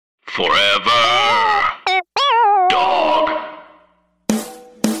Forever. Dog.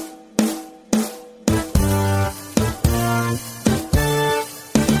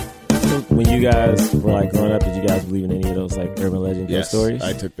 When you guys were like growing up, did you guys believe in any of those like urban legend ghost stories?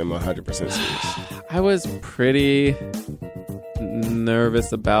 I took them 100% serious. I was pretty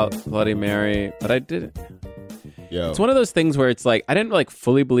nervous about Bloody Mary, but I didn't. Yo. It's one of those things where it's like I didn't like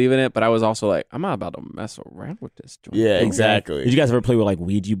fully believe in it, but I was also like, I'm not about to mess around with this joint. Yeah, exactly. Did you guys ever play with like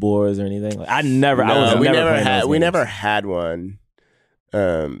Ouija boards or anything? Like, I never. No, I was we never never playing had. those We games. never had one.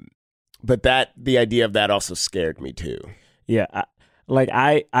 But the idea of that also scared me too. Yeah,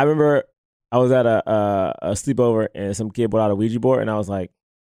 I remember I was at a sleepover and some kid brought out a Ouija board and I was like,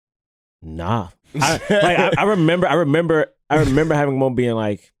 nah. I remember having a moment being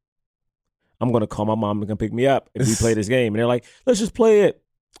like, I'm gonna call my mom to come pick me up if we play this game. And they're like, let's just play it.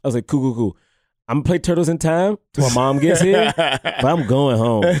 I was like, cool. I'm gonna play Turtles in Time till my mom gets here, but I'm going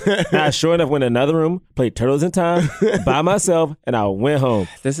home. And I sure enough went in another room, played Turtles in Time by myself, and I went home.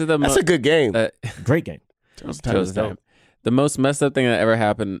 This is the That's a good game. Great game. Turtles in Time. The most messed up thing that ever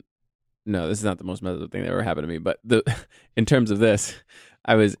happened. No, this is not the most messed up thing that ever happened to me. But in terms of this,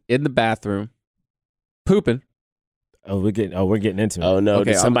 I was in the bathroom pooping. We're getting into it. Oh no!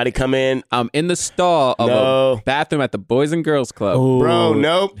 Okay, Did somebody come in? I'm in the stall of a bathroom at the Boys and Girls Club. Ooh. Bro,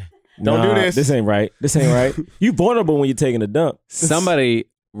 nope. Don't do this. This ain't right. You vulnerable when you're taking a dump. Somebody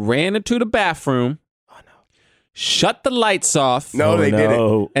ran into the bathroom, shut the lights off, No, they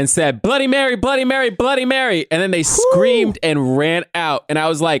didn't. and said, Bloody Mary, Bloody Mary, Bloody Mary. And then they screamed and ran out. And I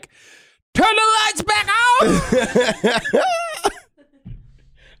was like, turn the lights back on.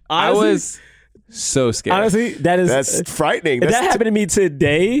 I was so scared. Honestly, That's frightening. If that happened to me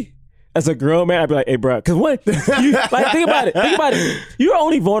today, as a grown man, I'd be like, hey, bro, because what? Think about it. You're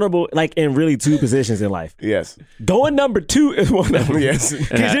only vulnerable like in really two positions in life. Yes. Going number two is one of them. Yes.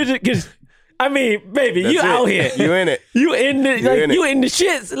 Because I mean, baby, That's you it. out here. You in it. You in the You in it. the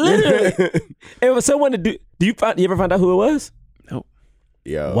shits, literally. And for someone to do you ever find out who it was? Nope.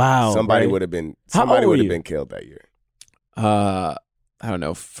 Yo. Wow, Somebody right? would have been. How Somebody old would were have you? been killed that year. I don't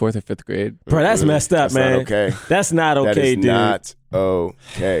know, 4th or 5th grade. Bro, that's messed up, That's man. not okay. That's not okay, That is dude. not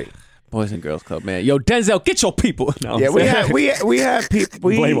okay. Boys and Girls Club, man. Yo, Denzel, get your people. No, Yeah, I'm we saying- had we had people.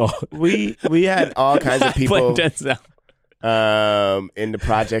 Blame all. We had all kinds of people. Blame Denzel. In the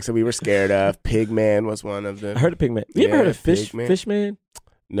projects that we were scared of. Pigman was one of them. I heard of Pigman. You ever heard of Pigman. Fishman?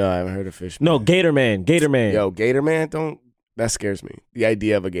 No, I haven't heard of Fish. No, Gator Man. Yo, Gator Man, that scares me. The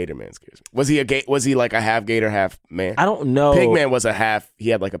idea of a Gator Man scares me. Was he like a half gator, half man? I don't know. Pigman was a half. He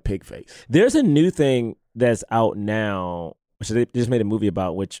had like a pig face. There's a new thing that's out now, which they just made a movie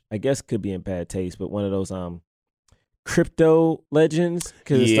about, which I guess could be in bad taste, but one of those crypto legends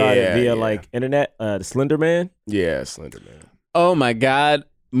because it started via like internet. The Slender Man. Yeah, Slender Man. Oh my God.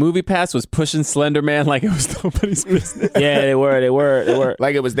 MoviePass was pushing Slender Man like it was nobody's business. Yeah, they were.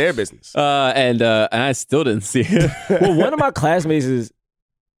 Like it was their business. And I still didn't see it. Well, one of my classmates is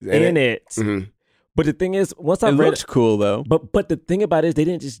in it. Mhm. But the thing is, once I It read looks cool though. But the thing about it is they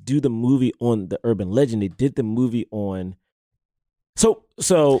didn't just do the movie on the urban legend. They did the movie on. So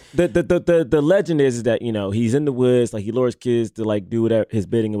the legend is that, you know, he's in the woods, like he lures kids to like do whatever his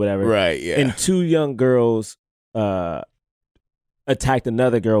bidding or whatever. Right, yeah. And two young girls attacked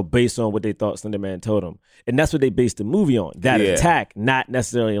another girl based on what they thought Slender Man told them. And that's what they based the movie on. That attack, not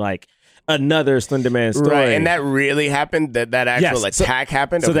necessarily like another Slender Man story. Right, and that really happened? That actual attack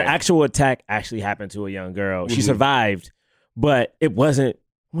happened? So the Okay. actual attack actually happened to a young girl. She Mhm. survived, but it wasn't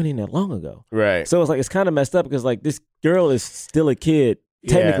that long ago. Right. So it's like, it's kind of messed up because like this girl is still a kid,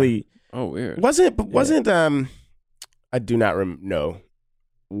 technically. Oh, weird. Wasn't I do not know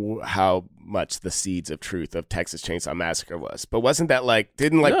how much the seeds of truth of Texas Chainsaw Massacre was, but wasn't that like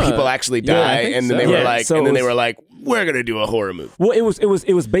didn't people actually yeah, I die think and then so. they were Yeah, like so and then it they was- were like we're gonna do a horror movie. Well, it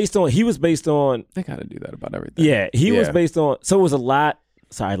was based on, he was based on, They gotta do that about everything. yeah, he was Yeah. based on, so it was a lot.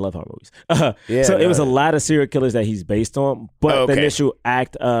 Sorry, I love horror movies. Yeah, so it no, was a yeah. lot of serial killers that he's based on, but Okay. the initial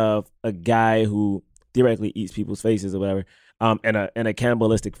act of a guy who theoretically eats people's faces or whatever, and a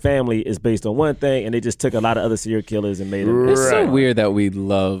cannibalistic family is based on one thing, and they just took a lot of other serial killers and made them. It's so Right. weird that we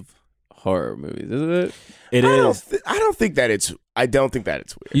love horror movies, isn't it? It is. I don't think that it's weird.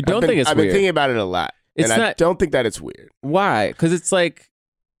 You don't think it's I've been weird? thinking about it a lot. It's and I not- don't think that it's weird. Why? Because it's like,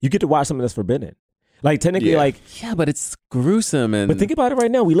 You get to watch something that's forbidden. Like technically, Yeah. like, yeah, but it's gruesome. And but think about it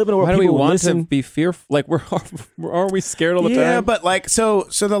right now. We live in a world why where do we people want listen. to be fearful? Like, aren't we scared all the Yeah, time? but like so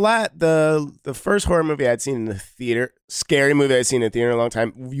the first horror movie I'd seen in the theater, scary movie I'd seen in the theater in a long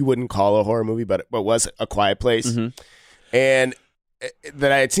time, you wouldn't call a horror movie, but was A Quiet Place. Mhm. And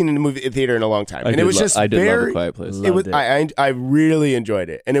that I had seen in the movie theater in a long time, and it was just I did love very. A Quiet Place. It was. I really enjoyed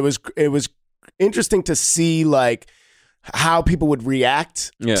it, and it was interesting to see like how people would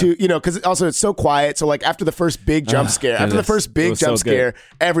react to, you know, because also it's so quiet. So like after the first big jump scare,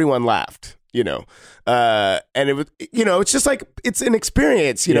 everyone laughed. You know, and it was, you know, it's just like it's an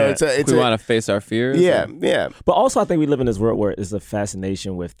experience. You know, it's we want to face our fears. Yeah. But also, I think we live in this world where it's a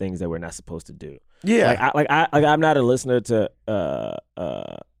fascination with things that we're not supposed to do. Yeah, I'm not a listener to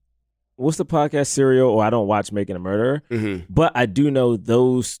what's the podcast Serial, or I don't watch Making a Murderer. Mm-hmm. But I do know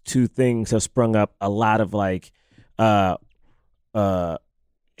those two things have sprung up a lot of like,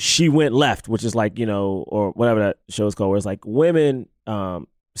 She Went Left, which is like, you know, or whatever that show is called, where it's like women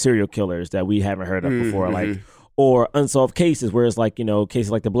serial killers that we haven't heard of before, like, or unsolved cases where it's like, you know,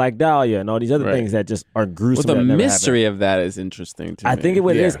 cases like the Black Dahlia and all these other things that just are gruesome. Well, the mystery of that is interesting to me. I think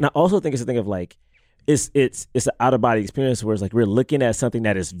it is, and I also think it's a thing of like, it's an out of body experience where it's like we're looking at something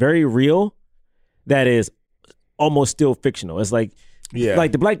that is very real, that is almost still fictional. It's like,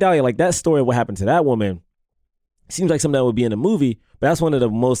 like the Black Dahlia, like that story of what happened to that woman seems like something that would be in a movie, but that's one of the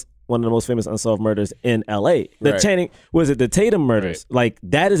most famous unsolved murders in LA. The the Tatum murders. Right. Like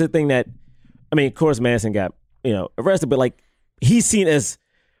that is a thing that, I mean, of course Manson got, you know, arrested, but like he's seen as,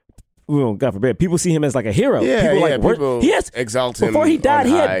 well, God forbid, people see him as like a hero. People exalt him. Before he died,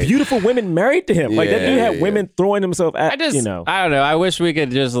 he had beautiful women married to him. Like that dude had women throwing himself at, you know. I don't know. I wish we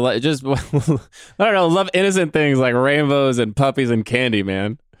could just I don't know, love innocent things like rainbows and puppies and candy,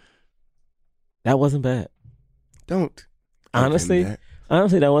 man. That wasn't bad. Honestly,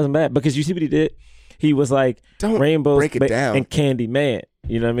 that wasn't bad, because you see what he did. He was like, rainbows break it down. And Candy Man.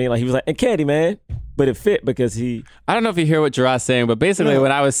 You know what I mean? Like he was like, and Candy Man, but it fit because he. I don't know if you hear what Gerard's saying, but basically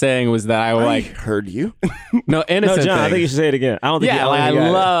what I was saying was that I heard you. No, innocent. No, John, things. I think you should say it again. I don't think. Yeah, like I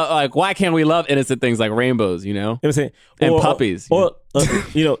love. Like, why can't we love innocent things like rainbows? You know, you know what I'm saying? And puppies, or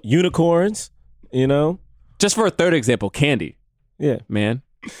you know, unicorns. You know, just for a third example, candy. Yeah, man.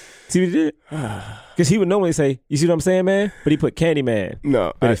 See what he did? Because he would normally say, "You see what I'm saying, man?" But he put Candy Man.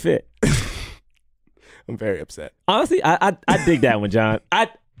 No, but it fit. I'm very upset. Honestly, I dig that one, John. I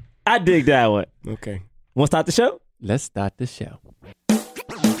dig that one. Okay. Want to start the show? Let's start the show.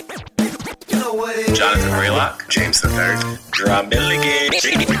 Jonathan Braylock, James III, Drum Milligan.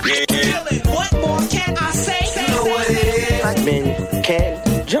 What more can I say? You know what it is? Black men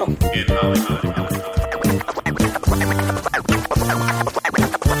can't jump.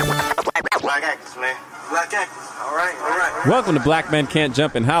 Black actors, man. Black actors. All right. Welcome to Black Men Can't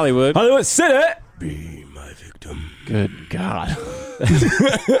Jump in Hollywood. Hollywood City. Be my victim. Good God.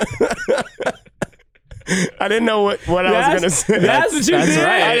 I didn't know what I was going to say. That's what you did.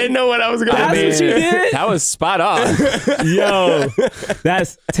 Right. I didn't know what I was going to say. That's what you did. That was spot on. Yo,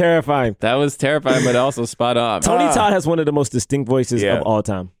 that's terrifying. That was terrifying, but also spot on. Tony Todd has one of the most distinct voices of all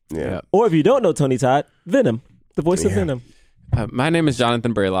time. Yeah. Or if you don't know Tony Todd, Venom, the voice of Venom. My name is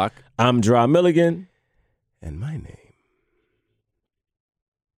Jonathan Braylock. I'm Dra Milligan. And my name.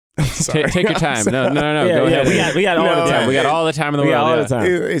 Take your time. No. Yeah, Go ahead. We got all the time. We got all the time in the We world. got all the time.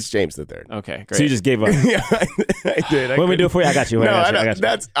 It's James III. Okay, great. So you just gave up. Yeah, I did. What we do it for you? I got you. I got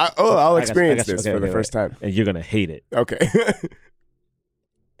you. I'll experience this for the first time. And you're going to hate it. Okay.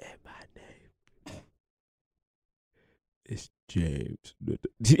 And my name is James.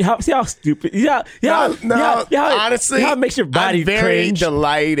 See how stupid? Honestly, how it makes your body I'm very cringe.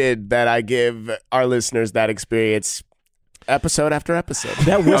 delighted that I give our listeners that experience episode after episode.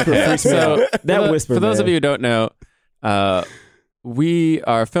 That whisper freaks me out. That whisper. For those of you who don't know, we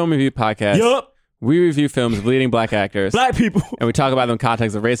are a film review podcast. Yup. We review films of leading black actors. Black people. And we talk about them in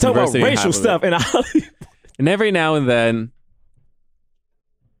context of race and Talk about diversity. racial stuff. And every now and then,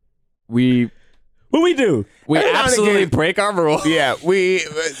 what we do? We absolutely break our rule. Yeah, we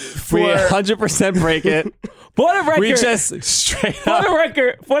 100% break it. For the record, We just straight up.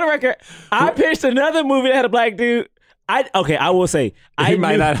 For the record, I pitched another movie that had a black dude. I will say He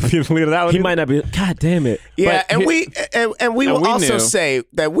might not be the lead of that one. He might not be. God damn it! Yeah, But we will we also knew. say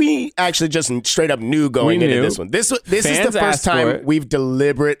that we actually just straight up knew going into knew. this one. This is Fans the first asked for time it. we've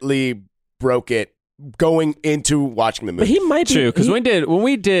deliberately broke it going into watching the But movie. he might be True, because when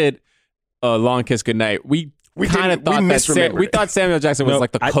we did Long Kiss Goodnight, we kind of thought misremembered we it. thought Samuel Jackson was No,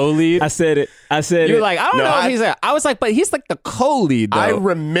 like the co-lead. I said it. You were like, I don't No, know if he's like. I was like, but he's like the co-lead though. I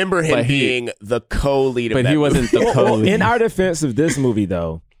remember him But he- being the co-lead of but that he wasn't movie. the co-lead. In our defense of this movie,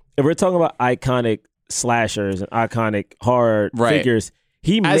 though, if we're talking about iconic slashers and iconic horror Right. figures,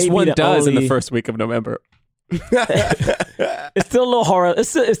 he As may one be the does in only, the first week of November. It's still a little horror. It's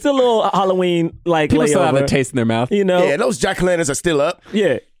still a little Halloween like People still have layover. a taste in their mouth. You know, Yeah, those jack-o'-lanterns are still up.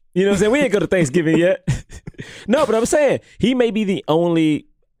 yeah. You know what I'm saying? We ain't go to Thanksgiving yet. No, but I'm saying he may be the only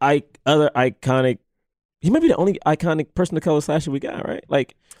other iconic. He might be the only iconic person of color slasher we got, right?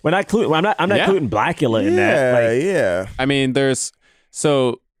 Like, I'm not including Blackula in that. Like, yeah. I mean,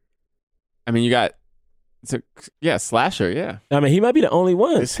 you got, slasher, yeah. I mean, he might be the only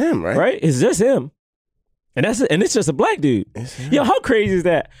one. It's him, right? Right? It's just him. And it's just a black dude. Yo, how crazy is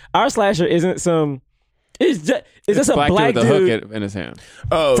that? Our slasher isn't some. It's just a black with dude a hook in his hand.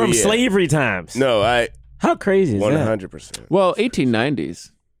 Oh, from slavery times. No, How crazy is 100%. Well,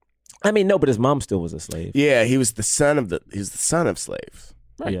 1890s. I mean, no, but his mom still was a slave. Yeah, he was the son of slaves.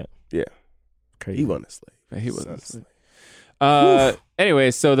 Right. Yeah. Yeah. Crazy. He wasn't a slave. Yeah, he wasn't a slave. Anyway,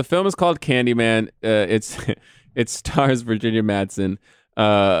 so the film is called Candyman. It stars Virginia Madsen.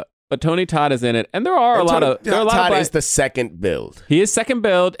 But Tony Todd is in it, and there are a lot of Todd is the second build. He is second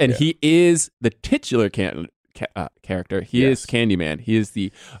build, and he is the titular character. He is Candyman. He is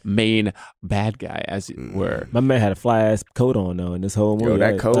the main bad guy, as it were. My man had a fly ass coat on though in this whole movie.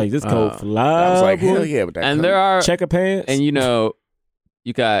 That coat, like this coat fly. I was like, hell yeah, with that. And coat. there are checker pants, and you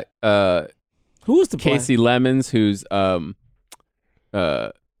got who was the Casey Lemons, who's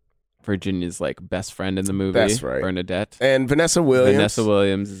Virginia's like best friend in the movie. That's right. Bernadette. And Vanessa Williams. Vanessa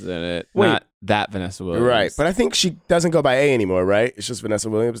Williams is in it. Wait. Not that Vanessa Williams. Right. But I think she doesn't go by A anymore, right? It's just Vanessa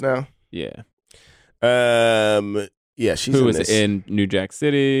Williams now. Yeah. Yeah, she's who in was this. in New Jack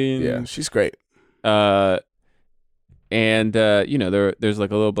City. Yeah, she's great. And there's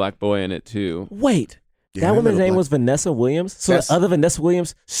like a little black boy in it too. Wait. Yeah, That woman's little name black- was Vanessa Williams. So That's- the other Vanessa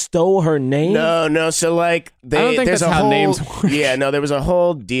Williams stole her name. No. So like, I don't think there's that's a how whole, names work. Yeah, no, there was a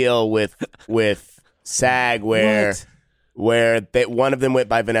whole deal with SAG where one of them went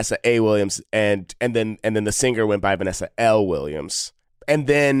by Vanessa A. Williams, and then the singer went by Vanessa L. Williams, and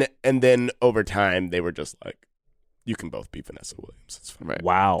then over time they were just like, you can both be Vanessa Williams. It's fine. Right.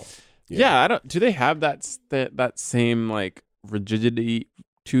 Wow. Yeah. I don't. Do they have that same like rigidity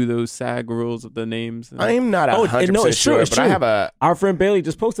to those SAG rules of the names? I am not 100% no, it's true, sure, it's but true. I have a. Our friend Bailey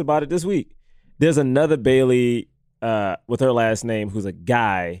just posted about it this week. There's another Bailey with her last name who's a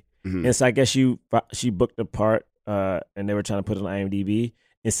guy. Mhm. And so I guess she booked the part and they were trying to put it on IMDb.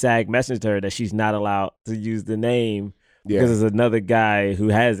 And SAG messaged her that she's not allowed to use the name because there's another guy who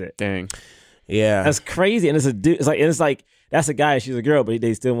has it. Dang. Yeah, That's crazy. And it's a dude. It's like that's a guy. She's a girl, but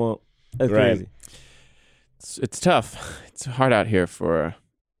they still won't. That's Right. crazy. It's tough. It's hard out here for a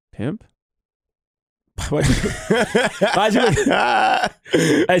pimp. Why'd you look?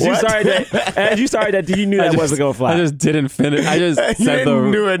 As you started that you knew that wasn't gonna fly. I just didn't finish. I just you said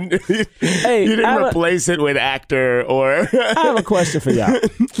didn't, the. Hey, you didn't replace it with actor or. I have a question for y'all.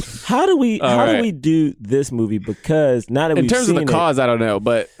 How do we right. do this movie? Because now that In we've terms of seen the cause, I don't know,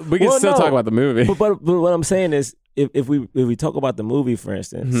 but we can Well, still no. talk about the movie. but what I'm saying is, if we talk about the movie, for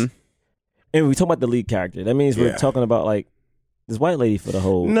instance, Mhm. and we talk about the lead character, that means we're Yeah. talking about like this white lady for the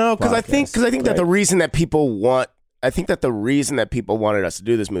whole. No, because I think podcast, that the right? reason that people wanted us to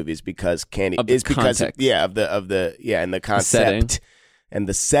do this movie is because Of the context. of the and the setting. concept and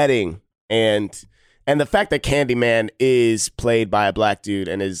the setting and the fact that Candyman is played by a black dude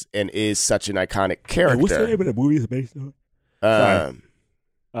and is such an iconic character. What's the name of the movie it's based on?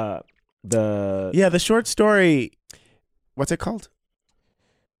 The short story. What's it called?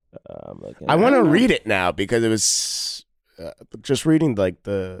 Looking I at want to it. read it now because it was just reading like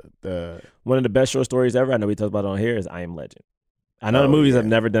the One of the best short stories ever. I know we talked about it on here is I Am Legend. I know the Oh, movies yeah. have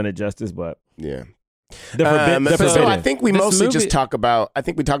never done it justice, but yeah. the So I forbidden. think we This mostly movie- just talk about. I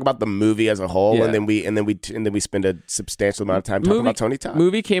think we talk about the movie as a whole, Yeah. and then we spend a substantial amount of time talking about Tony Todd.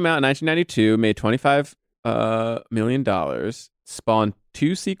 Movie came out in 1992, made $25 million, spawned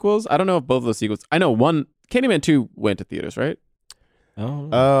 2 sequels. I don't know if both of those sequels. I know one. Candyman 2 went to theaters, right? I don't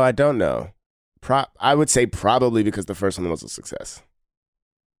know. Oh, I don't know. I would say probably because the first one was a success,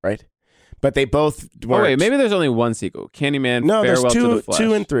 right? But they both weren't. Oh wait, maybe there's only one sequel. Candyman. No, there's Farewell to the Flesh.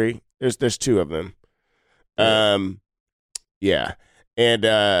 2 and 3. There's 2 of them. Yeah, and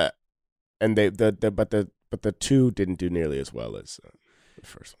they but the 2 didn't do nearly as well as the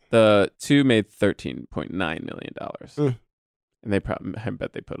first one. The 2 made $13.9 million, Mm. and I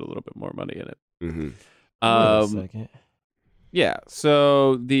bet they put a little bit more money in it. Mm-hmm. Wait a second. Yeah.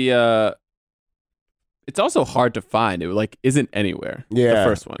 So the it's also hard to find. It isn't anywhere. Yeah, the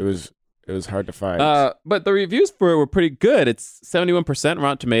first one. It was hard to find. But the reviews for it were pretty good. It's 71%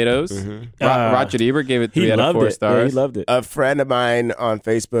 Rotten Tomatoes. Mhm. Roger Ebert gave it 3 He out of loved 4 it. stars. Yeah, he loved it. A friend of mine on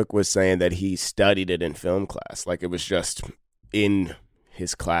Facebook was saying that he studied it in film class. Like it was just in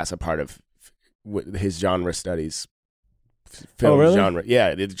his class, a part of his genre studies. Film really? genre.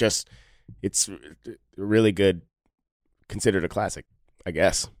 Yeah, it's really good. Considered a classic, I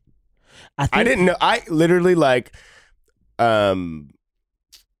guess. I didn't know. I literally like,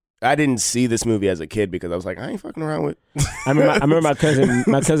 I didn't see this movie as a kid because I was like, I ain't fucking around with. I remember my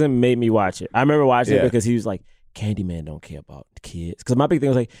cousin made me watch it. I remember watching Yeah. it because he was like, Candyman don't care about kids. Because my big thing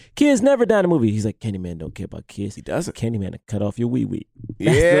was like, kids never die in a movie. He's like, Candyman don't care about kids. He doesn't. Candyman to cut off your wee wee.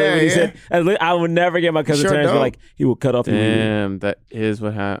 Yeah, He said. I would never get my cousin Sure Terrence, but don't. like he will cut off your wee wee. Damn, that is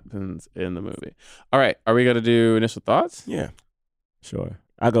what happens in the movie. All right, are we gonna do initial thoughts? Yeah. Sure,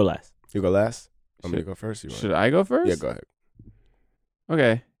 I'll go last. You go last. I'm gonna Should- go first. You want? Should I go first? Yeah, go ahead.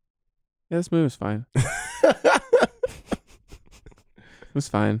 Okay. Yeah, this movie was fine. It was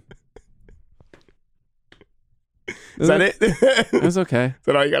fine. Is that it? It was okay. Is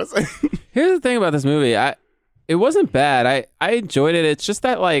that all you gotta say? Here's the thing about this movie. It wasn't bad. I enjoyed it. It's just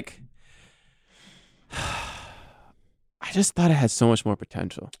that like I just thought it had so much more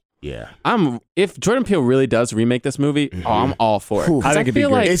potential. Yeah. If Jordan Peele really does remake this movie, I'm all for it. Ooh, 'Cause I think it'd be feel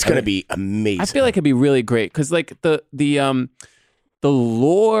great. like It's gonna be amazing. I feel like it'd be really great because like the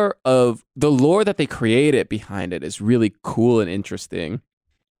lore that they created behind it is really cool and interesting.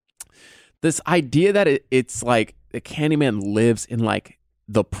 This idea that it's like the Candyman lives in like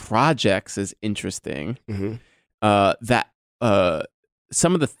the projects is interesting. Mhm. That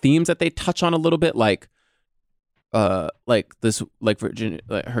some of the themes that they touch on a little bit, like this, like Virginia,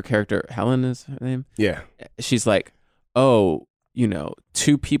 like her character Helen is her name. Yeah. She's like, oh, you know,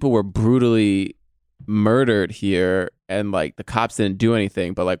 2 people were brutally murdered here, and like the cops didn't do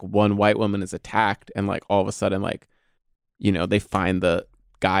anything, but like one white woman is attacked, and like all of a sudden, like, you know, they find the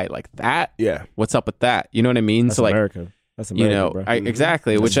guy like that. Yeah. What's up with that? You know what I mean? That's so like, America. That's America, you know, bro.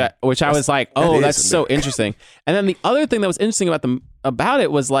 exactly. Which I was like, that oh, is that's so America. interesting. And then the other thing that was interesting about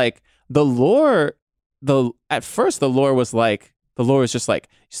it was like the lore. At first the lore was just like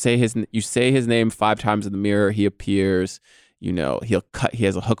you say his name 5 times in the mirror, he appears. You know, he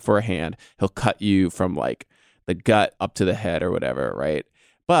has a hook for a hand. He'll cut you from like the gut up to the head or whatever, right?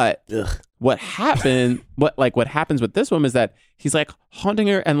 But what happens with this woman is that he's like haunting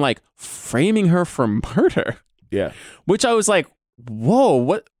her and like framing her for murder. Yeah. Which I was like,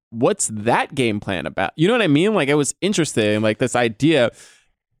 whoa, what's that game plan about? You know what I mean? Like, it was interesting, like this idea.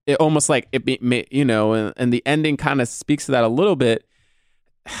 It almost like you know, and the ending kind of speaks to that a little bit,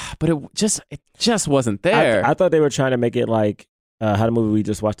 but it just wasn't there. I thought they were trying to make it like how the movie we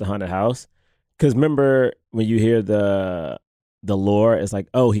just watched, The Haunted House. Because remember when you hear the lore, it's like,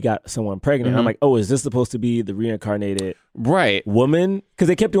 oh, he got someone pregnant. Mhm. I'm like, oh, is this supposed to be the reincarnated Right. woman? Because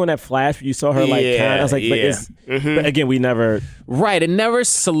they kept doing that flash. You saw her like, kind I was like, but again, we never. Right. It never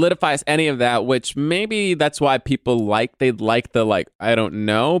solidifies any of that, which maybe that's why people they like the, like, I don't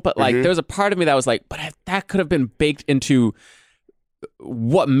know. But like, there's a part of me that was like, but that could have been baked into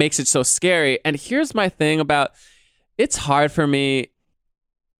what makes it so scary. And here's my thing about, it's hard for me.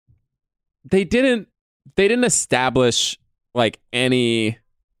 They didn't establish like any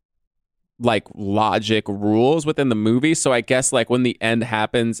like logic rules within the movie. So I guess like when the end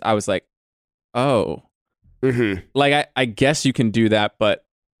happens, I was like, oh, like I guess you can do that, but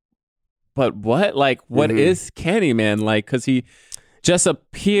what? Like, what is Candyman like? Because he just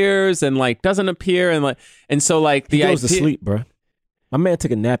appears and like doesn't appear and so like the He goes to idea- sleep, bro. My man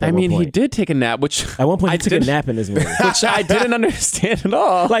took a nap. At I mean, one point. he did take a nap, which At one point, I he took a did- nap in this movie. which I didn't understand at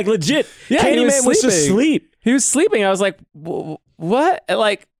all. Like legit, Yeah, he was Candyman was just sleeping. sleep. He was sleeping. I was like, what?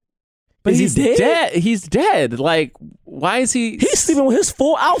 Like, but Is he he's dead? dead. He's dead. Like, why is he? He's sleeping with his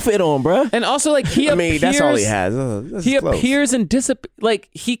full outfit on, bro. And also, like, he I mean, appears, that's all he has. That's He his clothes. appears and disappears. Like,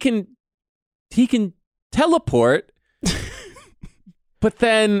 he can teleport, but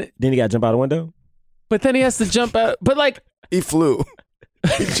then Then he got to jump out the window. he has to jump out. But like, He flew.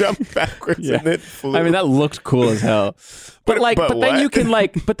 He jumped backwards and then flew. I mean, that looked cool as hell. But then what?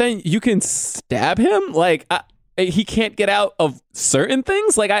 you can stab him. Like, he can't get out of certain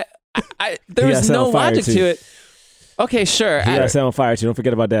things. Like, there He was got set no on fire, logic too. to it. Okay, sure. He got set on fire too. Don't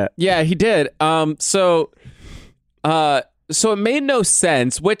forget about that. Yeah, he did. So it made no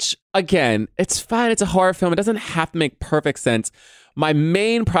sense, which again, it's fine. It's a horror film. It doesn't have to make perfect sense. My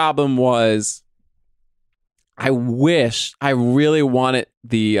main problem was I really wanted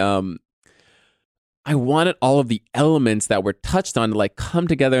I wanted all of the elements that were touched on to like come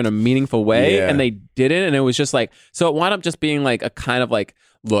together in a meaningful way, Yeah. and they didn't. And it was just like, so it wound up just being like a kind of like,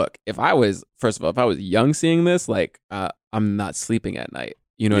 look, if I was young seeing this, like, I'm not sleeping at night.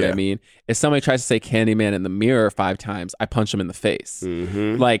 You know what I Yeah. mean? If somebody tries to say Candyman in the mirror 5 times, I punch them in the face.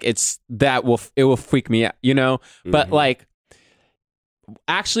 Like, it will freak me out, you know? But like,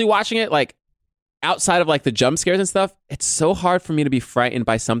 actually watching it, like, outside of like the jump scares and stuff, it's so hard for me to be frightened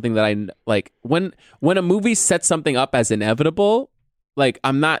by something that I like. When a movie sets something up as inevitable, like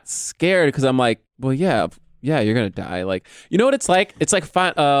I'm not scared because I'm like, well, yeah, you're gonna die. Like, you know what it's like? It's like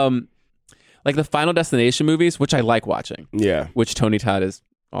like the Final Destination movies, which I like watching. Yeah. Which Tony Todd is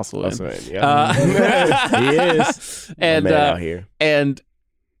also in. Yeah. He is. And Man out here. and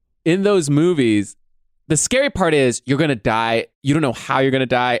in those movies, the scary part is you're gonna die. You don't know how you're gonna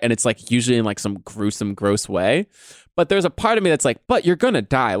die, and it's like usually in like some gruesome, gross way. But there's a part of me that's like, but you're gonna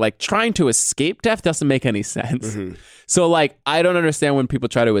die. Like trying to escape death doesn't make any sense. Mm-hmm. So like I don't understand when people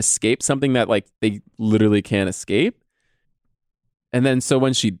try to escape something that like they literally can't escape. And then so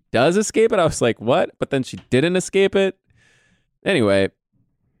when she does escape it, I was like, what? But then she didn't escape it. Anyway,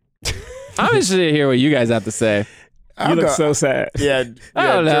 I'm interested to hear what you guys have to say. You look so sad. Yeah. I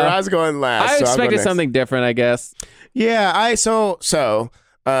don't know. Gerard's going last. I so I'll go expected next. something different, I guess. Yeah, so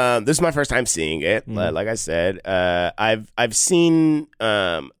this is my first time seeing it. Like I said, I've seen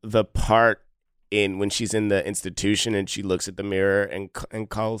the part in when she's in the institution and she looks at the mirror and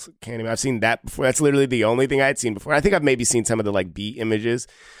calls Candyman. I've seen that before. That's literally the only thing I had seen before. I think I've maybe seen some of the like B images,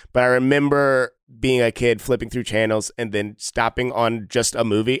 but I remember being a kid flipping through channels and then stopping on just a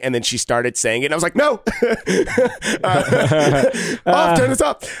movie, and then she started saying it, and I was like, no, off, turn this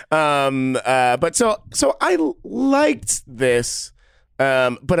off. But so I liked this.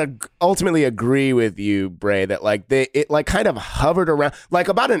 But I ultimately agree with you, Bray, that like it like kind of hovered around. Like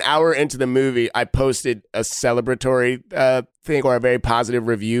about an hour into the movie, I posted a celebratory thing or a very positive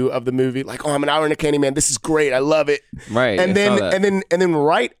review of the movie. Like, oh, I'm an hour into Candyman. This is great. I love it. Right. And I saw that. then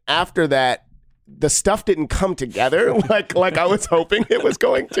right after that, the stuff didn't come together like I was hoping it was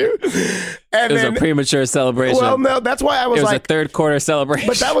going to. And It was then, a premature celebration. well, no, that's why I was it was like, a third quarter celebration.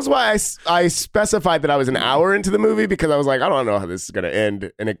 but that was why I specified that I was an hour into the movie, because I was like, I don't know how this is going to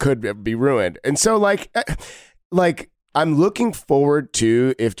end, and it could be ruined. And so like I'm looking forward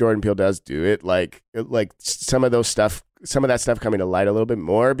to, if Jordan Peele does do it, like some of that stuff coming to light a little bit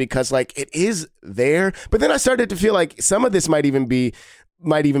more, because like it is there. But then I started to feel like some of this might even be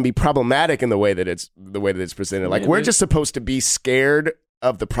problematic in the way that it's presented. Like, we're just supposed to be scared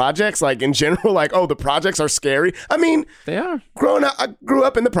of the projects, like in general, like, oh, the projects are scary. I mean, they are. growing up, I grew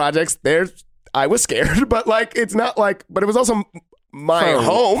up in the projects. I was scared, but like, it's not like, but it was also my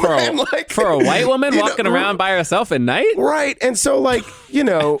home. For a white woman walking around by herself at night? Right. And so like,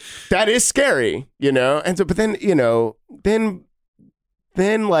 that is scary, and so, but then,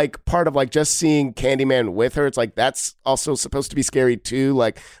 then like part of like just seeing Candyman with her, it's like that's also supposed to be scary too.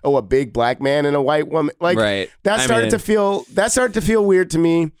 Like, oh, a big black man and a white woman, like right. that started to feel weird to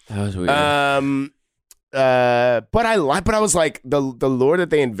me. That was weird. But I was like, the lore that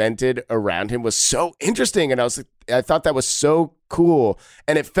they invented around him was so interesting, and I thought that was so cool,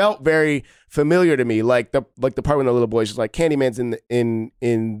 and it felt very familiar to me. Like the part when the little boy's just like, Candyman's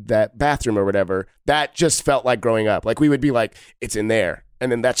in that bathroom or whatever. That just felt like growing up. Like we would be like, it's in there,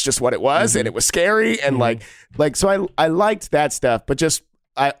 and then that's just what it was, and it was scary, and like so I liked that stuff, but just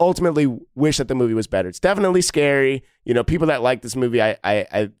I ultimately wish that the movie was better. It's definitely scary. People that like this movie,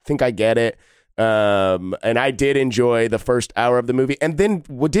 I think I get it. And I did enjoy the first hour of the movie, and then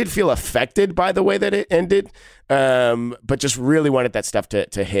did feel affected by the way that it ended. But just really wanted that stuff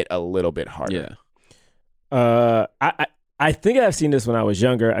to hit a little bit harder. Yeah. I think I've seen this when I was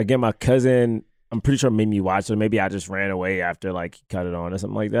younger. Again, my cousin, I'm pretty sure, made me watch it. Maybe I just ran away after like he cut it on or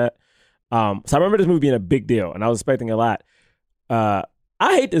something like that. So I remember this movie being a big deal, and I was expecting a lot. I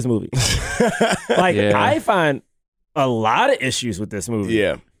hate this movie. I find a lot of issues with this movie.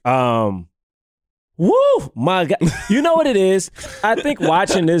 Yeah. Woo, my God. You know what it is? I think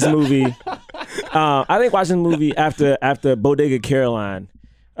watching this movie after Bodega Caroline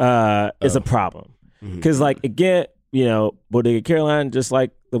is a problem. Because, like, again, Bodega Caroline, just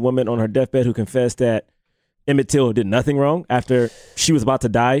like the woman on her deathbed who confessed that Emmett Till did nothing wrong after she was about to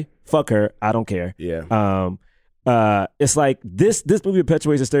die. Fuck her. I don't care. Yeah. It's like this movie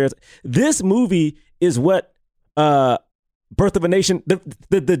perpetuates a stereotype. This movie is what Birth of a Nation,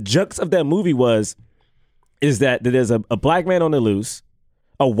 the jux of that movie is that there's a black man on the loose,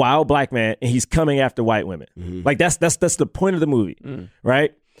 a wild black man, and he's coming after white women. Like that's the point of the movie,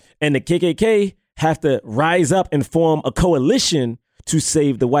 right? And the KKK have to rise up and form a coalition to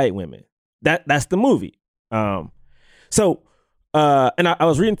save the white women. That's the movie. And I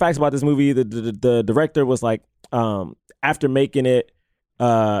was reading facts about this movie. The director was like, after making it,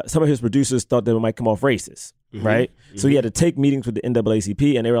 some of his producers thought that it might come off racist, right? So he had to take meetings with the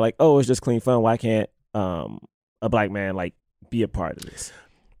NAACP, and they were like, "Oh, it's just clean fun. Why can't a black man like be a part of this?"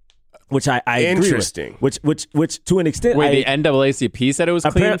 Which I interesting. Agree with. Which to an extent, Wait, the NAACP said it was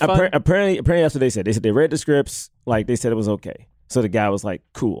clean fun? Apparently that's what they said. They said they read the scripts, like they said it was okay. So the guy was like,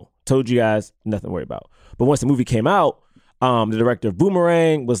 "Cool, told you guys, nothing to worry about." But once the movie came out, The director of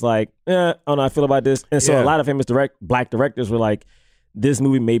Boomerang was like, I don't know how I feel about this. And so a lot of famous black directors were like, this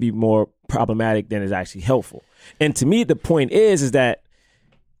movie may be more problematic than is actually helpful. And to me, the point is that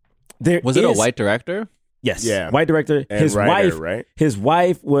was it a white director? Yes. Yeah. White director. And His writer, wife. right? His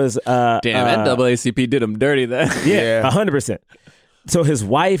wife was. Damn, NAACP did him dirty then. Yeah, 100%. So his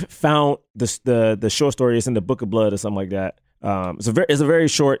wife found the short story. It's in the Book of Blood or something like that. It's a very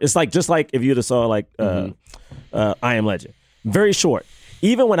short. It's like just like if you'd have saw like I Am Legend. Very short.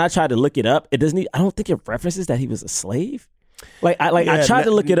 Even when I tried to look it up, it doesn't. I don't think it references that he was a slave. I tried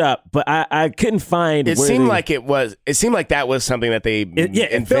to look it up, but I couldn't find. It seemed like it was. It seemed like that was something that they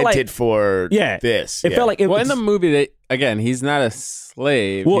invented for this. It felt like it in the movie. Again, he's not a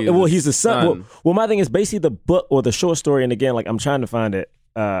slave. Well, he's a son. Well, my thing is basically the book or the short story, and again, like I'm trying to find it.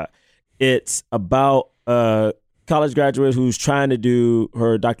 It's about a college graduate who's trying to do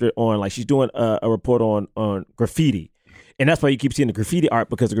her doctorate on, like she's doing a report on graffiti. And that's why you keep seeing the graffiti art,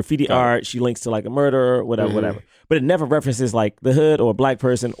 because the graffiti art, she links to like a murder, whatever. But it never references like the hood or a black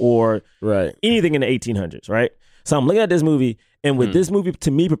person or anything in the 1800s, right? So I'm looking at this movie, and what this movie to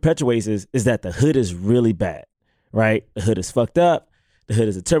me perpetuates is that the hood is really bad, right? The hood is fucked up. The hood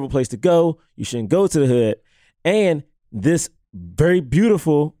is a terrible place to go. You shouldn't go to the hood. And this very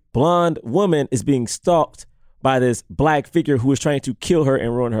beautiful blonde woman is being stalked by this black figure who is trying to kill her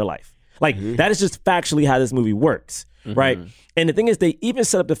and ruin her life. Like, that is just factually how this movie works. Right. And the thing is, they even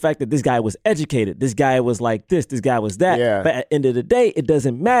set up the fact that this guy was educated. This guy was like this guy was that. Yeah. But at the end of the day, it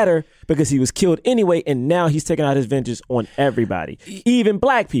doesn't matter because he was killed anyway. And now he's taking out his vengeance on everybody, even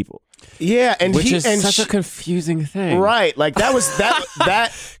black people. Yeah. And which is such a confusing thing. Right. Like that was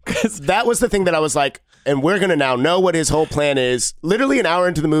that was the thing that I was like, and we're going to now know what his whole plan is. Literally an hour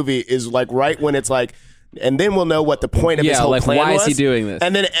into the movie is like right when it's like, and then we'll know what the point of his whole plan was. Why is he doing this?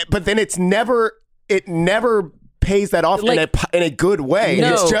 And then, but then it never pays that off Like, in a good way.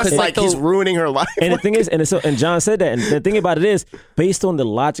 No, it's just like he's ruining her life. And the thing is, and John said that, and the thing about it is, based on the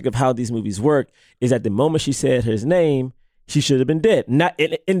logic of how these movies work, is that the moment she said his name, she should have been dead.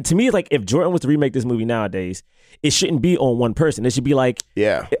 And to me, it's like if Jordan was to remake this movie nowadays, it shouldn't be on one person. It should be like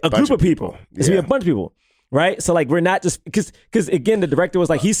a group of people. It should be a bunch of people. Right? So like we're not just because again the director was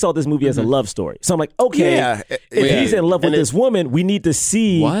like he saw this movie as a love story. So I'm like, okay, if he's in love with this woman, we need to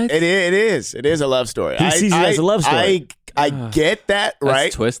see what it is. It is a love story. He sees it as a love story. I get that, right?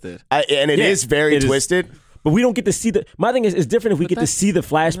 That's twisted. And it is very twisted. But we don't get to see my thing is it's different if we get to see the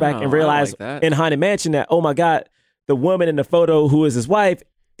flashback and realize in Haunted Mansion that, oh my God, the woman in the photo who is his wife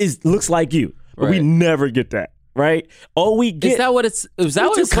looks like you. But we never get that. Right? All we get. Is that what it's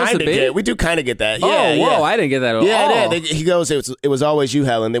supposed to be? We do kind of get that. Oh, Yeah, whoa, I didn't get that at all. Yeah. He goes, it was always you,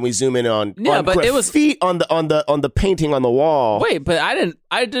 Helen. Then we zoom in on but it was feet on the painting on the wall. Wait, but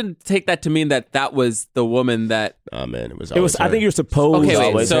I didn't take that to mean that was the woman that. Oh man, it was. I think you're supposed.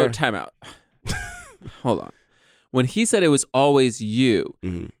 Okay, wait. So time out. Hold on. When he said it was always you,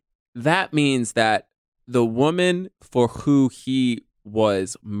 that means that the woman for who he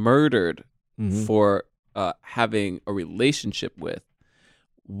was murdered for having a relationship with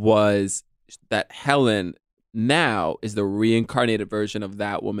was that Helen now is the reincarnated version of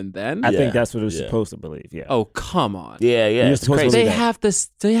that woman then? I think that's what it was supposed to believe. Yeah. Oh, come on. Yeah. It's crazy. They have to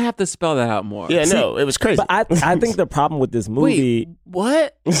spell that out more. Yeah, no, it was crazy. But I think the problem with this movie. Wait,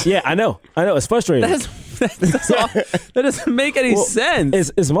 what? Yeah, I know. It's frustrating. That doesn't make any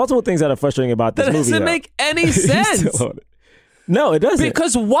sense. It's multiple things that are frustrating about this movie. That doesn't make any sense. No, it doesn't.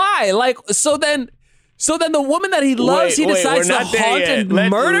 Because why? Like, so then the woman that he loves, he decides to haunt and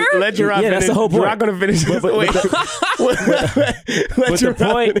murder? Let Gerard finish. That's the whole point. We're not going to finish this. The point.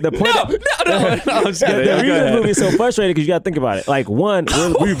 No, I'm just kidding. The reason this movie is so frustrating because you got to think about it. Like, one,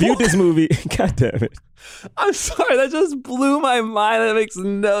 we reviewed this movie. God damn it. I'm sorry, that just blew my mind. That makes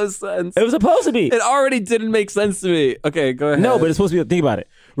no sense. It was supposed to be. It already didn't make sense to me. Okay, go ahead. No, but it's supposed to be. Think about it.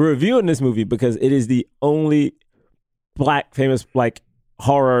 We're reviewing this movie because it is the only black famous like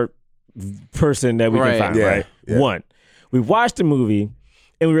horror person that we can find, right? Yeah. One, we watched the movie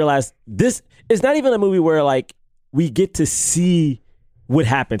and we realized this is not even a movie where like we get to see what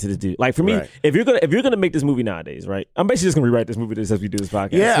happened to this dude. Like for me, if you're gonna make this movie nowadays, right? I'm basically just gonna rewrite this movie as we do this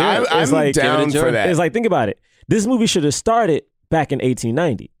podcast. Yeah, I'm like, down for that. It's like, think about it. This movie should have started back in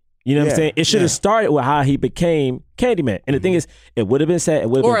 1890. You know what I'm saying? It should have started with how he became Candyman. And the thing is, it would have been sad. It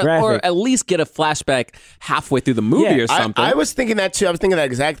would have been graphic. Or at least get a flashback halfway through the movie or something. I was thinking that too. I was thinking that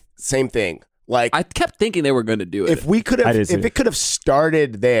exact same thing. Like I kept thinking they were going to do it. If it could have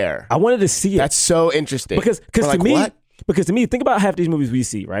started there. I wanted to see it. That's so interesting. Because to me, Because to me, think about half these movies we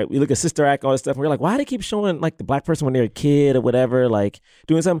see, right? We look at Sister Act, all this stuff, and we're like, why do they keep showing like the black person when they're a kid or whatever, like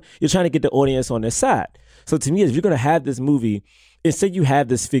doing something? You're trying to get the audience on their side. So to me, if you're going to have this movie, instead you have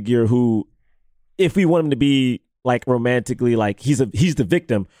this figure who, if we want him to be like romantically, like he's the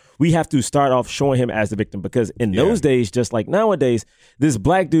victim, we have to start off showing him as the victim. Because in those days, just like nowadays, this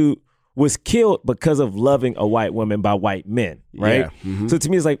black dude was killed because of loving a white woman by white men, right? Yeah. So to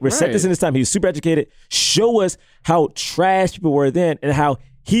me, it's like, we're set this in this time. He was super educated. Show us how trash people were then and how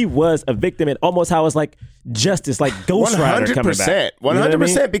he was a victim and almost how it's like justice, like Ghost Rider coming back. 100%. You know what I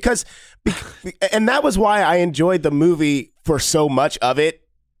mean? Because, and that was why I enjoyed the movie for so much of it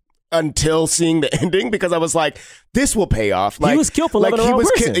until seeing the ending, because I was like, this will pay off. Like, he was killed for loving the wrong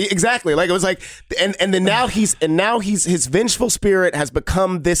person. Exactly. Like, it was like, and then now he's his vengeful spirit has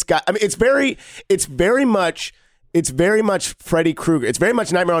become this guy. I mean, it's very much Freddy Krueger. It's very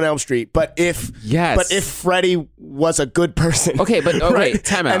much Nightmare on Elm Street. But if Freddy was a good person, Okay, but right? wait,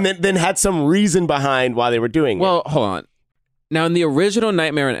 time out. And then had some reason behind why they were doing it. Well, hold on. Now, in the original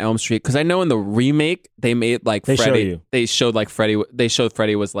Nightmare on Elm Street, because I know in the remake they made like They show Freddy. you. They showed like Freddy. They showed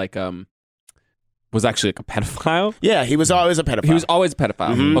Freddy was like was actually like a pedophile. Yeah, he was always a pedophile. He was always a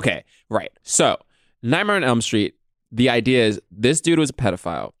pedophile. Mhm. Okay, right. So, Nightmare on Elm Street. The idea is this dude was a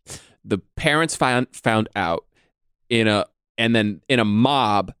pedophile. The parents found out and then in a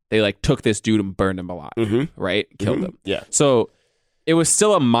mob they like took this dude and burned him alive. Right, killed him. Yeah. So it was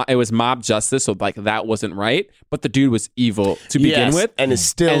still it was mob justice, so like that wasn't right. But the dude was evil to begin Yes, with, and is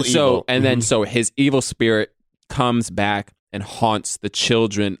still and evil. then so his evil spirit comes back and haunts the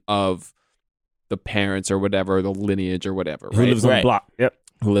children of the parents or whatever, the lineage or whatever, Who right? lives on the block. Yep.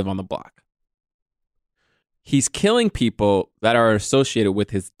 Who live on the block. He's killing people that are associated with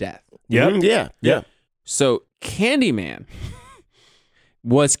his death. Yep. Mhm, yeah. So Candyman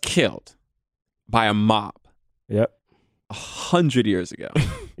was killed by a mob Yep. 100 years ago.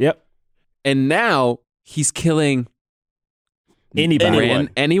 Yep. And now he's killing Anybody.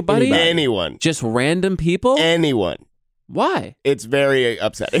 anybody? Anyone. Just random people? Anyone. Why? It's very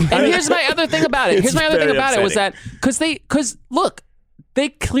upsetting. And here's my other thing about it. It's very upsetting. Because look, they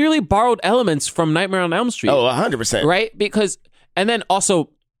clearly borrowed elements from Nightmare on Elm Street. Oh, 100%. Right? And then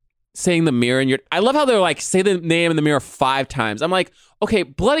also saying the mirror I love how they're like, say the name in the mirror 5 times. I'm like, okay,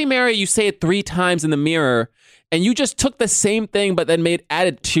 Bloody Mary, you say it 3 times in the mirror and you just took the same thing but then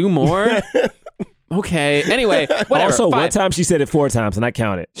added 2 more. Okay. Anyway, whatever. Also, fine. one time she said it 4 times and I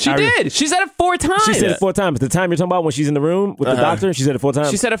counted. She did. She said it 4 times. She said it 4 times. The time you're talking about when she's in the room with the doctor, she said it 4 times.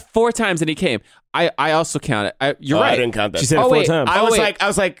 She said it 4 times and he came. I also counted. You're Oh, right. I didn't count that. She said it 4 wait. times. I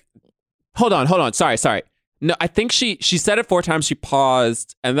was like, Hold on. Sorry. No, I think she said it 4 times. She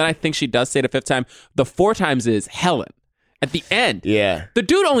paused, and then I think she does say it a 5th time. The 4 times is Helen. At the end, yeah. the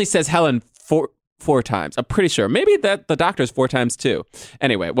dude only says Helen 4 times. I'm pretty sure. Maybe that the doctor's 4 times too.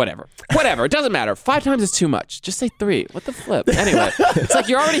 Anyway, whatever. It doesn't matter. 5 times is too much. Just say 3. What the flip? Anyway, it's like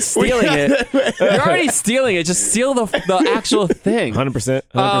you're already stealing it. You're already stealing it. Just steal the actual thing. 100%.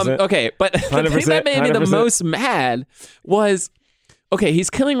 100%. Okay, but the thing that made me the 100%. most mad was, okay,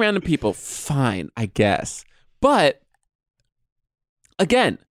 he's killing random people. Fine, I guess. But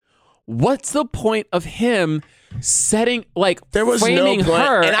again, what's the point of him framing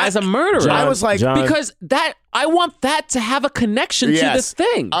her as a murderer? I was like, because I want that to have a connection to this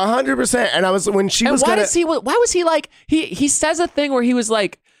thing. 100%. And I was when she And was why gonna. why was he like he says a thing where he was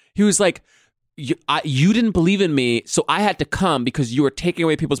like you didn't believe in me, so I had to come because you were taking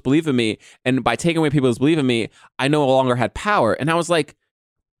away people's belief in me, and by taking away people's belief in me, I no longer had power. And I was like,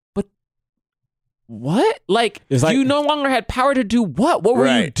 but what? Like, It's you no longer had power to do what? What were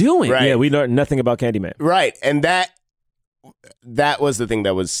you Right, doing? right. Yeah, we learned nothing about Candyman. Right. And that was the thing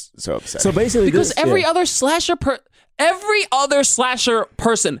that was so upsetting. So basically, Because this- every yeah. other slasher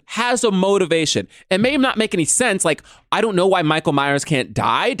person has a motivation. It may not make any sense. Like, I don't know why Michael Myers can't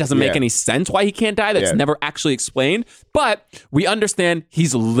die. It doesn't make Yeah. any sense why he can't die. That's Yeah. never actually explained. But we understand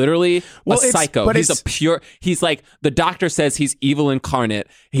he's literally Well, a it's- psycho. but He's like, the doctor says he's evil incarnate.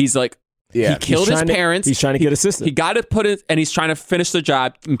 He's like, Yeah. he killed his parents. He's trying to get his sister. He got to put it, and he's trying to finish the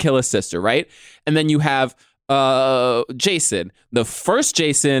job and kill his sister, right? And then you have Jason. The first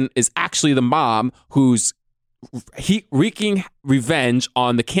Jason is actually the mom who's wreaking revenge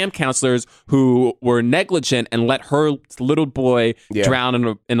on the camp counselors who were negligent and let her little boy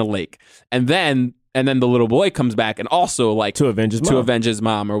drown in a lake. And then the little boy comes back and also like To avenge his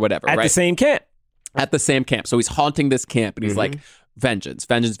mom. or whatever, At right? the same camp. At the same camp. So he's haunting this camp and he's like, vengeance.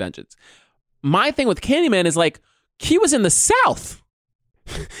 My thing with Candyman is like, he was in the South.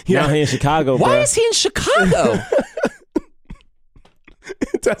 Now he in Chicago, Why bruh. is he in Chicago?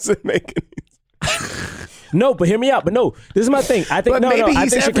 It doesn't make any sense. No, but hear me out. But no, this is my thing. I think But maybe I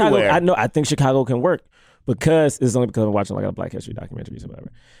he's think Chicago. everywhere. I think Chicago can work because it's only because I'm watching like a Black History documentaries or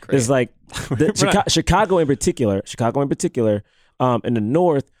whatever. It's like Chicago in particular, in the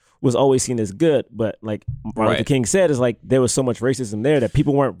North was always seen as good, but like Martin Luther King said, is like there was so much racism there that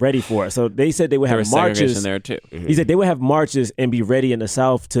people weren't ready for it. So they said they would have marches in there too. He said they would have marches and be ready in the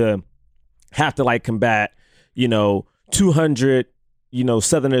South to have to like combat, 200,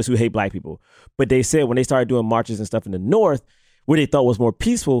 Southerners who hate Black people. But they said when they started doing marches and stuff in the North, where they thought was more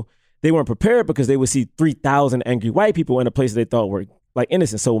peaceful, they weren't prepared because they would see 3,000 angry white people in a place that they thought were like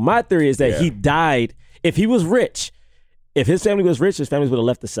innocent. So my theory is that he died. If he was rich, if his family was rich, his family would have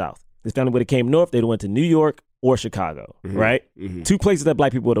left the South. His family would have came north. They'd have went to New York or Chicago, right? Mm-hmm. Two places that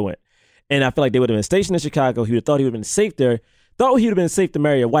Black people would have went. And I feel like they would have been stationed in Chicago. He would have thought he would have been safe there. Thought he would have been safe to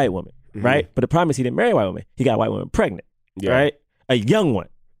marry a white woman, right? But the problem is he didn't marry a white woman. He got a white woman pregnant, right? A young one.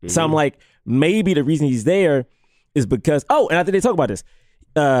 So I'm like, maybe the reason he's there is because, and I think they talk about this.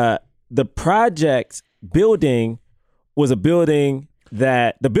 The project building was a building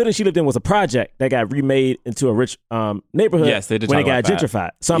that the building she lived in was a project that got remade into a rich neighborhood. Yes, they did when it talk got about that.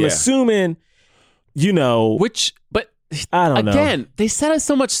 gentrified. So I'm assuming, But I don't know. Again, they set us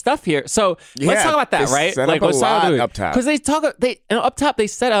so much stuff here. So let's talk about that, they right? set up a let's talk lot about up top. because up top they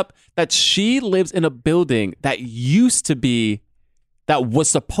set up that she lives in a building that was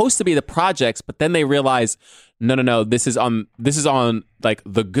supposed to be the projects, but then they realized, no, this is on like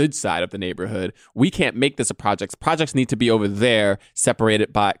the good side of the neighborhood. We can't make this a projects. Projects need to be over there,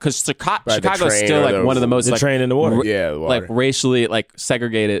 separated because Chicago is still like one of the most the train in the water. The water. like racially like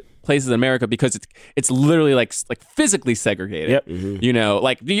segregated places in America because it's literally like physically segregated. Yep.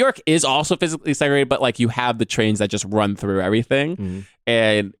 Like New York is also physically segregated, but like you have the trains that just run through everything.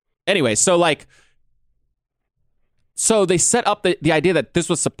 And anyway, so they set up the idea that this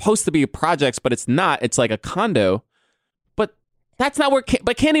was supposed to be projects, but it's not. It's like a condo. But that's not where...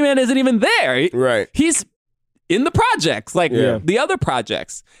 But Candyman isn't even there. Right. He's in the projects, like the other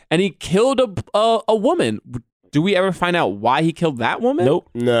projects. And he killed a woman. Do we ever find out why he killed that woman? Nope.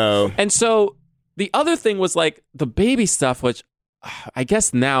 No. And so the other thing was like the baby stuff, which I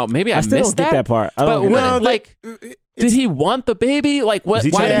guess now maybe I still missed don't get that part. I don't But get when, that. did he want the baby? Like what? Was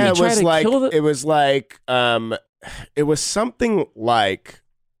he Why trying- did he try to kill the? It was like it was something like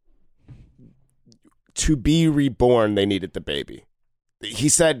to be reborn. They needed the baby. He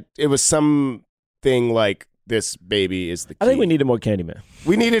said it was something like this baby is the key. I think we needed more Candyman.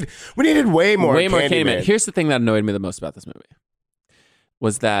 We needed way more Candyman. Here's the thing that annoyed me the most about this movie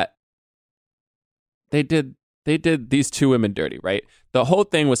was that they did these two women dirty, right? The whole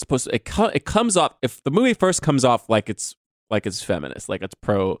thing was supposed to it comes off, if the movie first comes off like it's feminist, like it's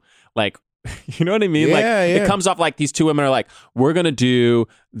pro, like you know what I mean? It comes off like these two women are like, we're gonna do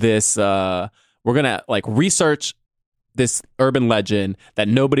this, we're gonna like research this urban legend that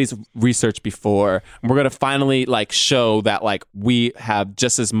nobody's researched before, and we're gonna finally like show that like we have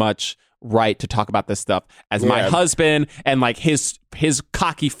just as much right to talk about this stuff as my husband and like his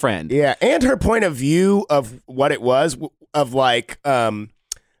cocky friend. Yeah, and her point of view of what it was, of like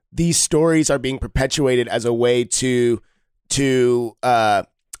these stories are being perpetuated as a way to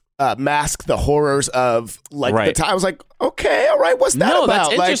mask the horrors of like the time. I was like, okay, all right, what's that No,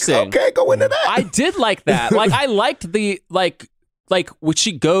 about? that's interesting. Like, okay, go into that. I did like that. Like I liked the like when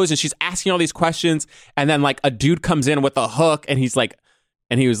she goes and she's asking all these questions, and then like a dude comes in with a hook, and he was like,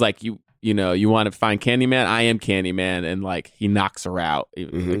 you want to find Candyman? I am Candyman, and like he knocks her out.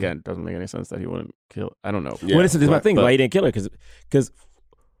 Again, it doesn't make any sense that he wouldn't kill. I don't know. Yeah, well, this is my thing. Why he didn't kill her? Because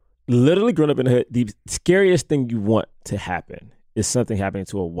literally growing up in the hood, the scariest thing you want to happen is something happening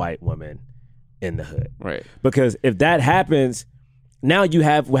to a white woman in the hood. Right. Because if that happens, now you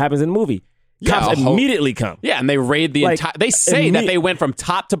have what happens in the movie. Cops immediately come. Yeah, and they raid the Like, entire. They say that they went from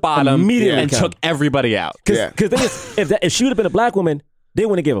top to bottom Immediately and come. took everybody out. Because if she would have been a black woman, they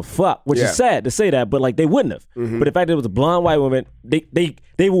wouldn't give a fuck, which is sad to say that, but like they wouldn't have. But the fact that it was a blonde white woman,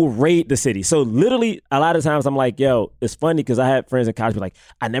 they will raid the city. So literally, a lot of times I'm like, yo, it's funny because I had friends in college be like,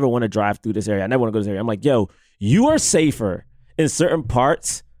 I never want to drive through this area. I never want to go to this area. I'm like, yo, you are safer in certain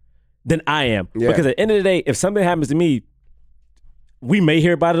parts than I am. Because at the end of the day, if something happens to me, we may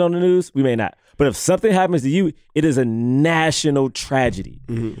hear about it on the news, we may not. But if something happens to you, it is a national tragedy.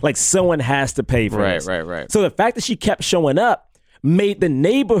 Like someone has to pay for this. Right. So the fact that she kept showing up made the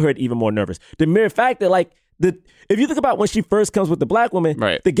neighborhood even more nervous. The mere fact that like if you think about when she first comes with the black woman,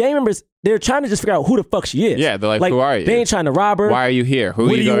 the gang members, they're trying to just figure out who the fuck she is. Yeah, they're like, who are you? They ain't trying to rob her. Why are you here?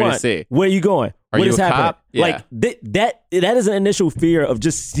 Who are you going to see? Where are you going? Are what you is a happening? cop? Yeah. Like that is an initial fear of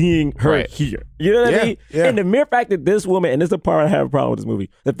just seeing her Right. here. You know what I mean? Yeah. And the mere fact that this woman, and this is the part I have a problem with this movie,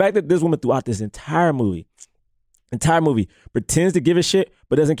 the fact that this woman throughout this entire movie pretends to give a shit,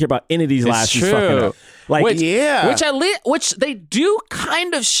 but doesn't care about any of these lives she's fucking up. Like, which they do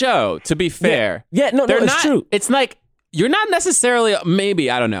kind of show. To be fair, no, They're it's not, true. It's like you're not necessarily, maybe,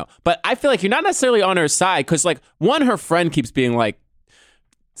 I don't know, but I feel like you're not necessarily on her side because, like, one, her friend keeps being like,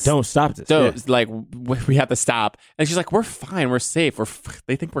 Don't stop this. so Yeah. like we have to stop, and she's like, we're fine, we're safe,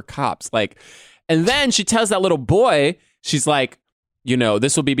 they think we're cops, like, and then she tells that little boy, she's like, you know,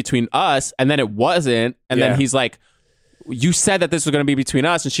 this will be between us, and then it wasn't, and Yeah. then he's like, you said that this was going to be between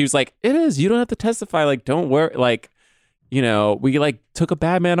us, and she was like, it is, you don't have to testify, like, don't worry, like, you know, we like took a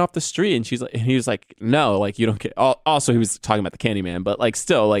bad man off the street, and she's like, and he was like, no, like, you don't get. Also, he was talking about the Candyman, but like,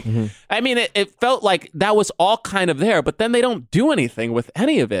 still, like, I mean, it felt like that was all kind of there, but then they don't do anything with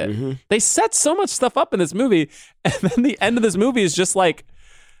any of it. They set so much stuff up in this movie, and then the end of this movie is just like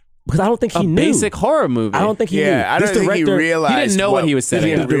Because I don't think a he knew. basic horror movie. I don't think he knew. Yeah, I don't This think he director- realized. He didn't know what he was saying.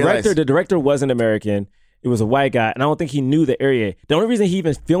 he The didn't realize. director wasn't American. It was a white guy, and I don't think he knew the area. The only reason he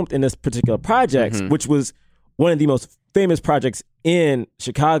even filmed in this particular project, which was one of the most famous projects in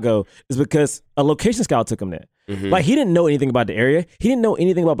Chicago, is because a location scout took him there. Like, he didn't know anything about the area. He didn't know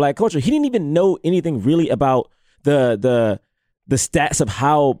anything about black culture. He didn't even know anything really about the stats of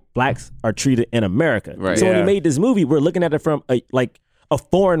how blacks are treated in America. Right. So when he Yeah. made this movie, we're looking at it from a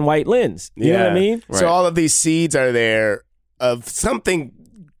foreign white lens. You know what I mean? So all of these seeds are there of something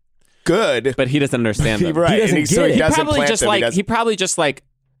good. but he doesn't understand them. Right. He doesn't and so get he it. doesn't probably plant just them. like he probably just like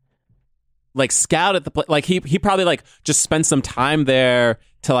scouted the place. Like he probably like just spent some time there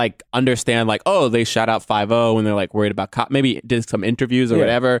to like understand like, oh, they shot out 5-0 when they're like worried about maybe did some interviews or Yeah.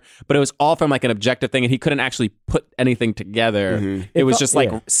 whatever, but it was all from like an objective thing, and he couldn't actually put anything together. It was felt- just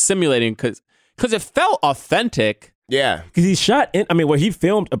like yeah. simulating because it felt authentic. Yeah. Because he shot in, I mean, what he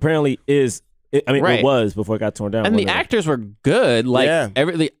filmed apparently is, Right. it was before it got torn down. And the wasn't it? actors were good. Like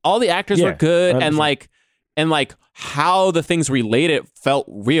Yeah. all the actors Yeah, were good, 100%. and like how the things related felt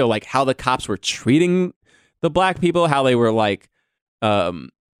real. Like how the cops were treating the black people, how they were like,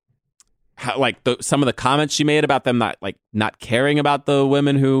 how like some of the comments she made about them not caring about the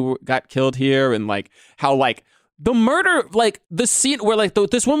women who got killed here, and like how like the murder, like the scene where like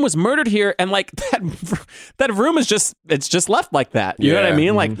this woman was murdered here, and like that room is just left like that. You know what I Yeah.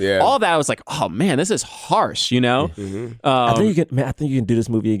 mean? Like Yeah. all that, I was like, oh man, this is harsh. You know? I think you can do this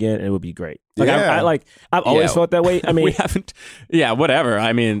movie again and it would be great. Like, Yeah. I've always Yeah. felt that way. I mean, we haven't. Yeah, whatever.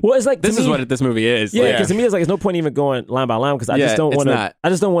 I mean, well, it's like, to this is me- what this movie is. yeah, Like, because to me, it's like, there's no point even going line by line because I Yeah, just don't it's want to. not. I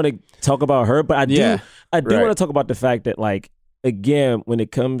just don't want to talk about her, but I do. Yeah. I do Right. want to talk about the fact that, like, again, when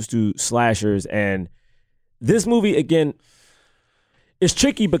it comes to slashers, and this movie again, it's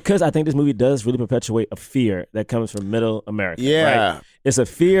tricky because I think this movie does really perpetuate a fear that comes from Middle America. Yeah. right? It's a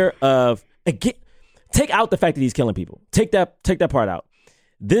fear of, again, take out the fact that he's killing people. Take that part out.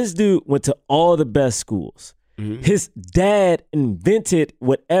 This dude went to all the best schools. His dad invented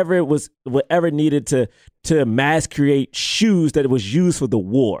whatever needed to mass create shoes that was used for the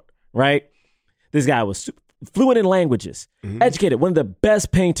war, right? This guy was fluent in languages, educated, one of the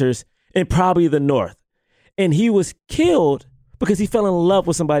best painters in probably the North. And he was killed because he fell in love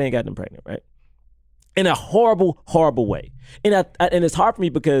with somebody and got them pregnant, right? In a horrible, horrible way. And it's hard for me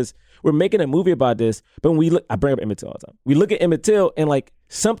because we're making a movie about this, but when we look, I bring up Emmett Till all the time. We look at Emmett Till and like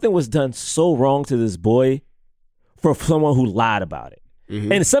something was done so wrong to this boy for someone who lied about it.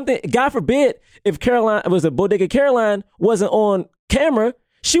 And something, God forbid, if Bodega Caroline wasn't on camera,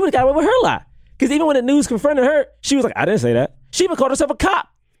 she would have got away with her lie. Because even when the news confronted her, she was like, I didn't say that. She even called herself a cop,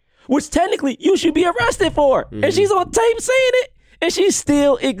 which technically you should be arrested for. And she's on tape saying it. And she's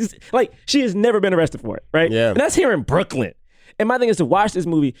still, she has never been arrested for it, right? Yeah. And that's here in Brooklyn. And my thing is to watch this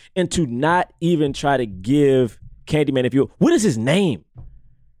movie and to not even try to give Candyman, what is his name?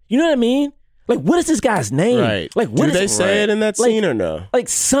 You know what I mean? Like, what is this guy's name? Right. Like, what Do is they say it in that like- scene or no? Like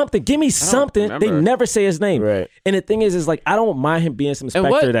something. Give me something. They remember. never say his name. Right. And the thing is like, I don't mind him being some and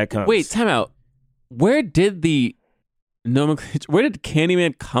specter that comes. Wait, time out. Where did the nomenclature? Where did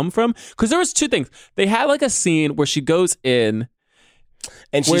Candyman come from? Because there was two things. They had like a scene where she goes in.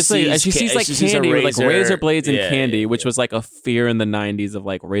 And Where it's like, and she sees like she sees a candy, with like razor blades and Yeah, candy, yeah, which was like a fear in the 90s of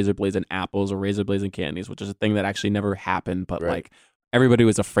like razor blades and apples or razor blades and candies, which is a thing that actually never happened, but Right. like everybody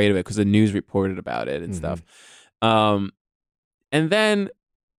was afraid of it because the news reported about it and stuff. And then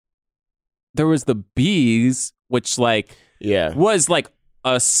there was the bees, which like Yeah. was like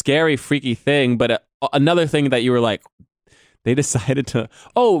a scary, freaky thing, but another thing that you were like, they decided to.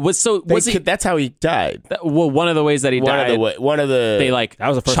 Oh, was he? That's how he died. Well, one of the ways that he died, One of the they like That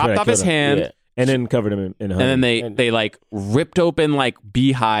was the first way chopped I off his killed him. hand, Yeah. And then covered him in honey. And then they like ripped open like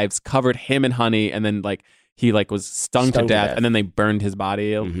beehives, covered him in honey, and then like he like was stung to death, and then they burned his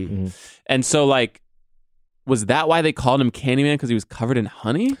body. Mm-hmm. And so like, was that why they called him Candyman? Because he was covered in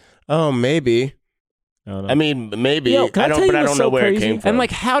honey? Oh, maybe. I don't know. I mean, maybe. Yo, can I tell you but I what's don't so know where crazy? it came from. And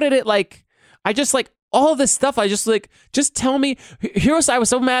like, how did it like? I just like all this stuff. I just like, just tell me. I was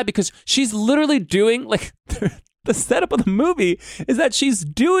so mad because she's literally doing like. The setup of the movie is that she's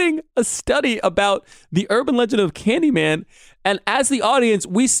doing a study about the urban legend of Candyman, and as the audience,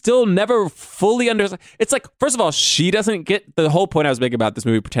 we still never fully understand. It's like, first of all, she doesn't get the whole point I was making about this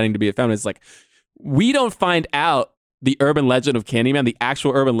movie pretending to be a feminist. Like, we don't find out the urban legend of Candyman, the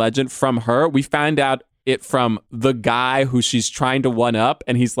actual urban legend, from her. We find out it from the guy who she's trying to one up,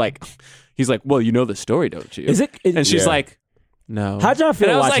 and he's like, well, you know the story, don't you? And she's like, no. How'd y'all feel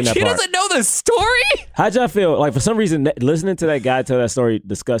and I was watching like, that she part? doesn't know the story? How'd y'all feel? Like, for some reason, listening to that guy tell that story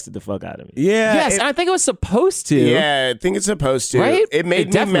disgusted the fuck out of me. Yeah. Yes, and I think it was supposed to. Yeah, I think it's supposed to. Right? It made It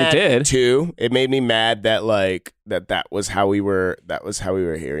me definitely mad did. too. It made me mad that like that was how we were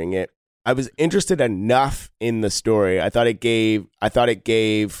hearing it. I was interested enough in the story. I thought it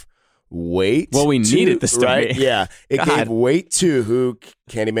gave weight. Well, we to- needed the story. Right? Yeah. It God. gave weight to who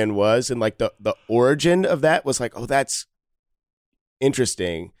Candyman was, and like the origin of that was like, oh, that's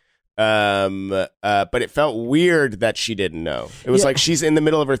interesting. But it felt weird that she didn't know. It was like she's in the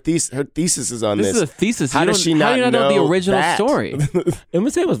middle of her thesis is on this. This is a thesis. How You does don't- she how not do you not know the know original that? story? And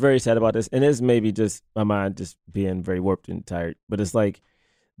Mateo was very sad about this, and it's maybe just my mind just being very warped and tired. But it's like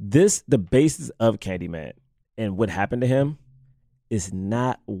the basis of Candyman and what happened to him is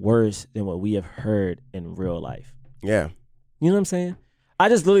not worse than what we have heard in real life. Yeah. You know what I'm saying? I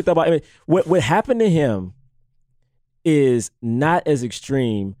just literally thought about what happened to him is not as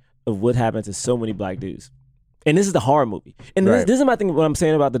extreme of what happened to so many black dudes. And this is the horror movie. And Right. this is my thing, what I'm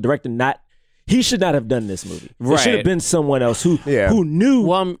saying about the director. He should not have done this movie. It Right. should have been someone else who knew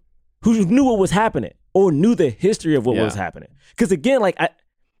Well, who knew what was happening or knew the history of what Yeah. was happening. Because again, like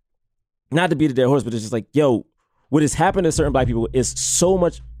not to beat a dead horse, but it's just like, yo, what has happened to certain black people is so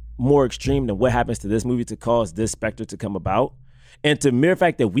much more extreme than what happens to this movie to cause this specter to come about. And to mere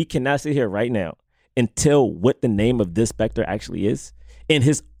fact that we cannot sit here right now and tell what the name of this specter actually is in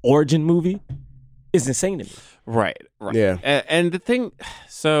his origin movie is insane to me. right. Yeah. And the thing,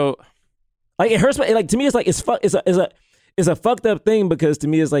 so Like it hurts. Like to me, it's like it's a fucked up thing because to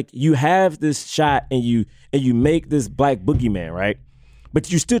me it's like you have this shot and you make this black boogeyman, right? But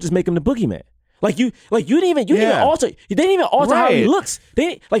you still just make him the boogeyman. They didn't even alter how he Right. looks.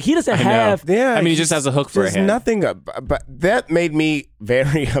 He doesn't have. Yeah, I mean, he just has a hook for a there's hand. nothing, but that made me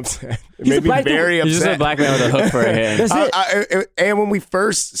very upset. It He's made a me black dude. very he's upset. just a black man with a hook for a hand. That's it. And when we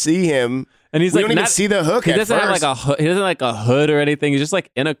first see him, And he's we like, don't even not- see the hook. He at doesn't have first. like a hood. He doesn't have like a hood or anything. He's just like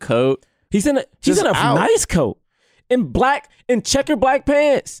in a coat. He's in a Just out. nice coat in checker black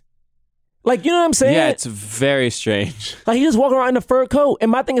pants. Like, you know what I'm saying? Yeah, it's very strange. Like he just walking around in a fur coat.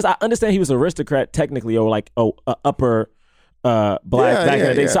 And my thing is, I understand he was an aristocrat technically, or like upper black back in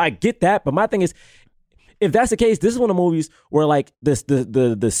the day. yeah. So I get that. But my thing is, if that's the case, this is one of the movies where like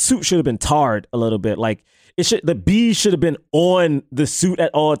the suit should have been tarred a little bit. Like the bees should have been on the suit at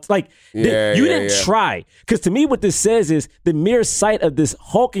all. It's like you didn't try. Because to me, what this says is the mere sight of this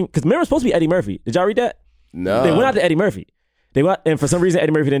hulking. Because remember, it was supposed to be Eddie Murphy. Did y'all read that? No. They went out to Eddie Murphy. And for some reason,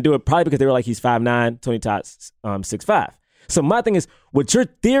 Eddie Murphy didn't do it, probably because they were like, he's 5'9", Tony Todd's 6'5". So my thing is, what your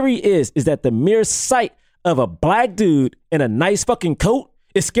theory is that the mere sight of a black dude in a nice fucking coat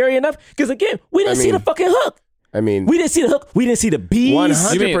is scary enough? Because again, we didn't see the fucking hook. I mean, We didn't see the hook. We didn't see the bees.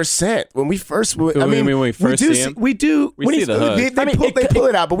 100%. When we first, mean when we first see him? we do. We see the hook. They pull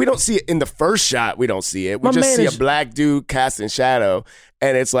it out, but we don't see it in the first shot. We don't see it. We My just man see is- a black dude casting shadow,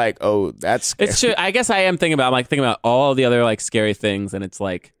 and it's like, oh, that's scary. It's true. I guess I am thinking about all the other like scary things, and it's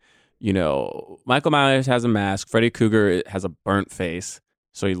like, you know, Michael Myers has a mask. Freddy Krueger has a burnt face,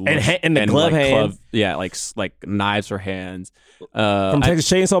 so he looks and the glove like, hand. like knives for hands. From Texas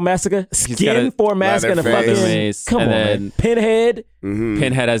Chainsaw Massacre, got skin a for a mask and a leather fucking face, come and on, then- man. Pinhead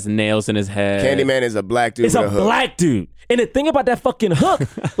Pinhead has nails in his head. Candyman is a black dude is with a a hook. black dude. And the thing about that fucking hook,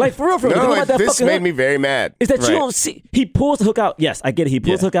 like for real, the thing No, about that this fucking made hook me very mad. is that Right. you don't see. He pulls the hook out. Yes, I get it. He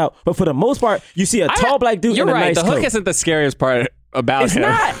pulls the hook out, but for the most part, you see a tall black dude You're in a right. nice The hook coat. isn't the scariest part about It's him.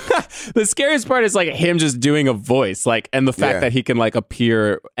 not. The scariest part is like him just doing a voice, like, and the fact Yeah. that he can like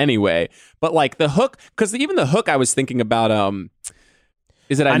appear anyway. But like the hook, because even the hook, I was thinking about.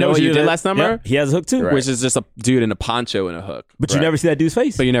 Is it I know what you did last number? Yep, he has a hook too, Right. Which is just a dude in a poncho and a hook, but you never see that dude's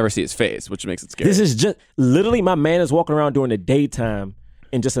face. but you never see his face, which makes it scary. This is just literally my man is walking around during the daytime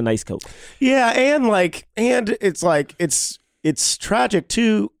in just a nice coat. Yeah, and it's like it's tragic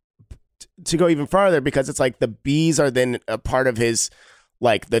too. to go even farther because it's like the bees are then a part of his,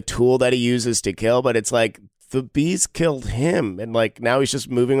 like the tool that he uses to kill, but it's like the bees killed him, and like now he's just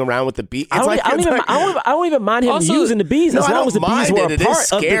moving around with the bee. I don't even mind him Also, using the bees as long as the bees were a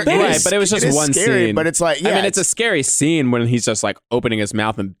part of the thing. Right, but it was just one scene. But it's like, I mean, it's a scary scene when he's just like opening his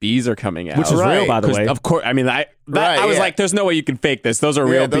mouth and bees are coming out, which is real, by the way. Of course, I mean, I was like, "There's no way you can fake this. Those are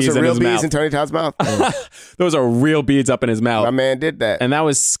real bees in his mouth." in Tony Todd's mouth. Those are real bees up in his mouth. My man did that, and that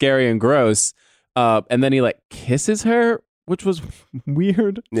was scary and gross. And then he like kisses her, which was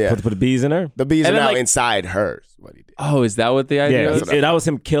weird. Yeah, put the bees in her. The bees And are then, now like- inside her. Is what he did. Oh, is that what the idea is? That was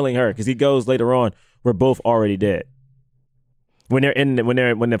him killing her because he goes later on. We're both already dead. When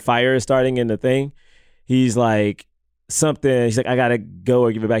the fire is starting in the thing, he's like something. He's like, I gotta go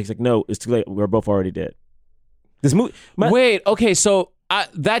or give it back. He's like, no, it's too late. We're both already dead. This movie. Wait, okay, so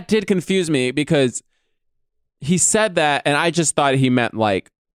that did confuse me because he said that, and I just thought he meant like,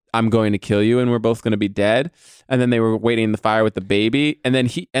 I'm going to kill you and we're both going to be dead. And then they were waiting in the fire with the baby. And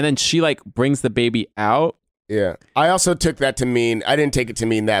then she like brings the baby out. Yeah. I also took that to mean, I didn't take it to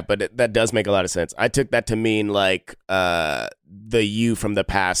mean that, but that does make a lot of sense. I took that to mean like the you from the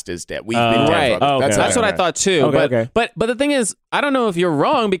past is dead. We've been Right. dead. Oh, okay. That's what I thought too. Okay, but the thing is, I don't know if you're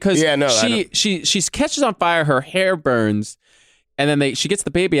wrong because she catches on fire, her hair burns, and then she gets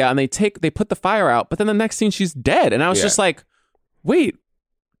the baby out and they put the fire out, but then the next scene she's dead. And I was just like, wait,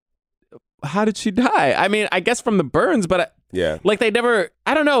 how did she die? I mean, I guess from the burns, but like they never.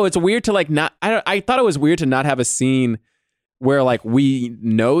 I don't know. It's weird to like not. I thought it was weird to not have a scene where like we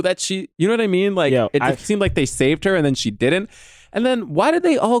know that she. You know what I mean? Like it seemed like they saved her and then she didn't. And then why did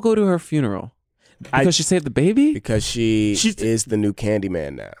they all go to her funeral? Because she saved the baby. Because she is the new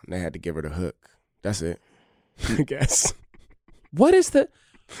Candyman now. And they had to give her the hook. That's it. I guess. What is the?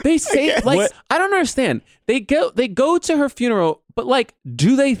 They say like What? I don't understand. They go to her funeral, but like,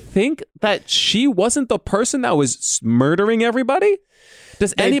 do they think that she wasn't the person that was murdering everybody?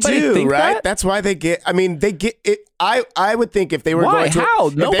 Does anybody think right? that? That's why they get. I mean, they get it. I would think if they were Why? going to How?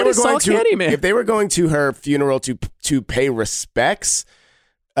 if they Nobody were saw going to Candyman. if they were going to her funeral to pay respects,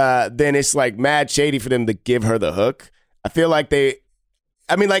 then it's like mad shady for them to give her the hook. I feel like they.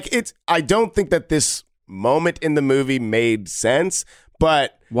 I mean, like it's. I don't think that this moment in the movie made sense,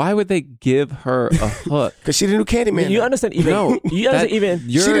 but. Why would they give her a hook? Because she the new Candyman. You now. understand? Even you understand? Even She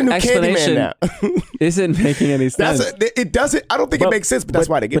the Your new explanation Candyman now. isn't making any sense. It doesn't. I don't think it makes sense, but that's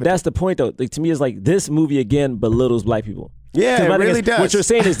why they give But it. that's the point, though. Like, to me, it's like this movie again belittles black people. Yeah, 'Cause it my thing really is, does. What you're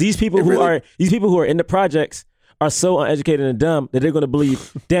saying is these people who are in the projects are so uneducated and dumb that they're going to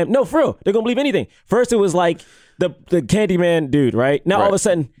believe. Damn, no, for real, they're going to believe anything. First, it was like the Candyman dude, right? Now all of a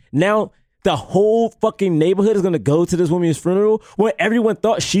sudden, now. The whole fucking neighborhood is going to go to this woman's funeral when everyone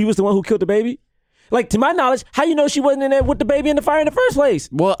thought she was the one who killed the baby. Like, to my knowledge, how you know she wasn't in there with the baby in the fire in the first place?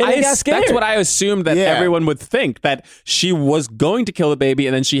 Well, and they got scared. that's what I assumed that everyone would think, that she was going to kill the baby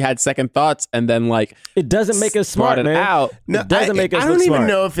and then she had second thoughts and then like It doesn't make us smart, brought it man. out. It doesn't make us I look don't even smart.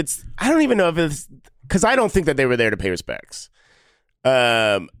 know if it's. I don't even know if it's because I don't think that they were there to pay respects.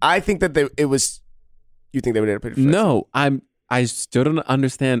 I think that it was. You think they were there to pay respects? No, I still don't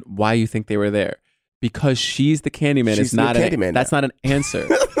understand why you think they were there. Because she's the Candyman. She's It's the not Candyman that's not an answer.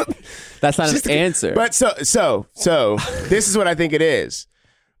 That's not an answer. But so this is what I think it is,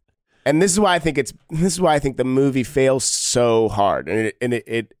 and this is why I think the movie fails so hard, and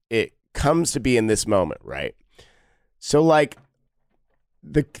it comes to be in this moment, right? So like,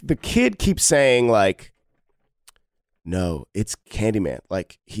 the kid keeps saying like, no, it's Candyman,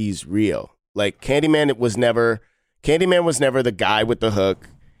 like he's real, like Candyman was never the guy with the hook.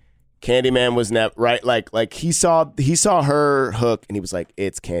 Candyman was never right. Like he saw her hook and he was like,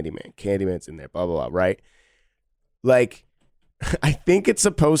 it's Candyman. Candyman's in there. Blah blah blah. Right. Like, I think it's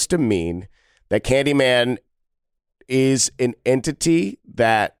supposed to mean that Candyman is an entity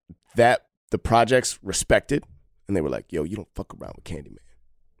that the projects respected, and they were like, yo, you don't fuck around with Candyman,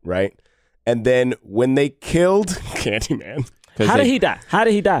 right? And then when they killed Candyman, How did he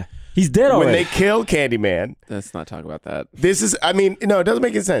die? He's dead already. when they killed Candyman, Let's not talk about that. this is, I mean, no, it doesn't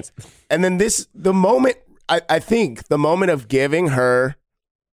make any sense. And then the moment, I think the moment of giving her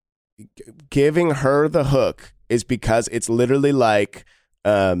the hook is because it's literally like,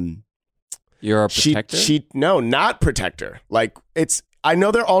 You're a protector? no, not protector. Like I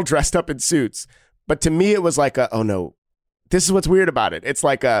know they're all dressed up in suits, but to me it was like oh no, this is what's weird about it. It's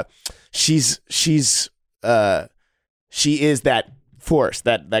like she is that force,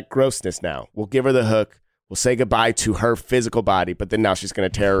 that grossness now. We'll give her the hook. We'll say goodbye to her physical body, but then now she's going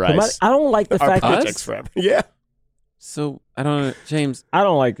to terrorize I don't like the our fact that projects forever. Yeah. So I don't know, James. I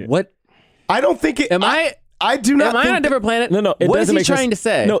don't like it. What I don't think it. am I? I do not Am I think on a different planet? No, it What is doesn't he make sense. trying to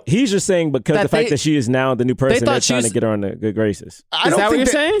say? No, he's just saying because That the fact they- that she is now the new person, thought they're she trying was- to get her on the good graces. I Is don't that what think you're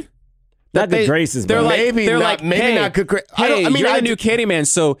saying? Not good graces, they're bro. like, Maybe they're not- like, maybe hey, not good gra- I Hey, don't- I mean, you're I the new Candyman,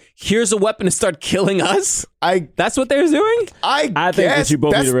 so here's a weapon to start killing us. That's what they're doing. I think guess that you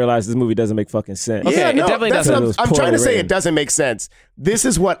both need that's- to realize this movie doesn't make fucking sense. Okay, Yeah, it no, definitely that's doesn't. what It was I'm trying to poorly say. It written. doesn't make sense. This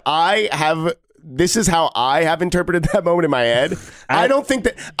is what I have. This is how I have interpreted that moment in my head. I don't think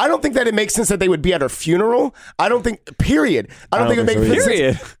that it makes sense that they would be at her funeral. I don't think. Period. I don't think it think makes so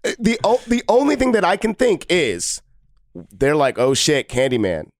sense. The only thing that I can think is they're like, oh shit,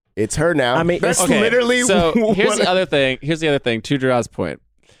 Candyman. It's her now. I mean, that's Okay, literally. So here's what- the other thing. Here's the other thing. To Gerard's point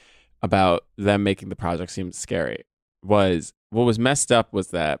about them making the project seem scary was what was messed up was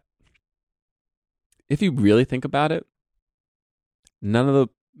that if you really think about it, none of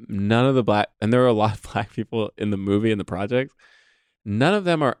the black, and there are a lot of black people in the movie and the project, none of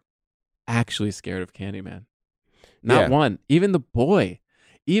them are actually scared of Candyman. Not Yeah. one. Even the boy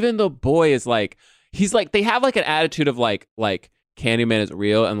is like, he's like, they have like an attitude of like Candyman is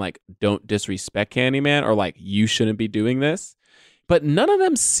real and like don't disrespect Candyman or like you shouldn't be doing this. But none of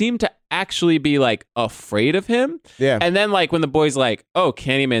them seem to actually be like afraid of him. Yeah. And then like when the boy's like, oh,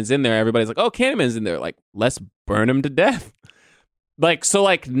 Candyman's in there, everybody's like, oh, Candyman's in there. Like, let's burn him to death. Like, so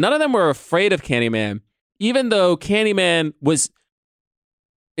like none of them were afraid of Candyman, even though Candyman was,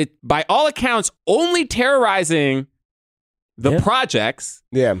 it by all accounts, only terrorizing the projects.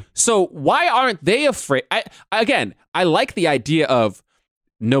 Yeah. So why aren't they afraid? I like the idea of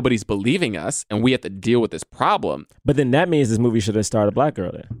nobody's believing us and we have to deal with this problem. But then that means this movie should have starred a black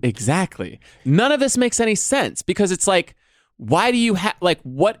girl there. Exactly. None of this makes any sense because it's like, why do you have, like,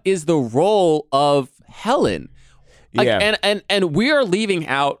 what is the role of Helen? Like, Yeah. and we are leaving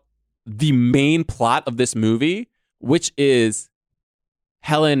out the main plot of this movie, which is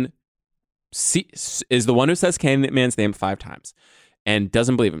Helen is the one who says Candyman's name 5 times and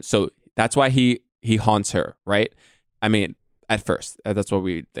doesn't believe him. So that's why he haunts her, right? I mean, at first, that's what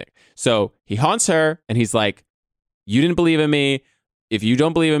we think. So he haunts her and he's like, you didn't believe in me. If you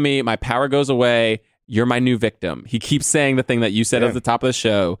don't believe in me, my power goes away. You're my new victim. He keeps saying the thing that you said at the top of the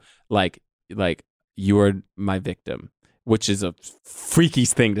show, like you are my victim, which is a freaky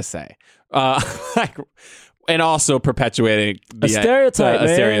thing to say. Like, and also perpetuating A stereotype, a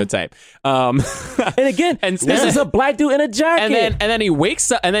man. stereotype. And again, this is a black dude in a jacket. And then he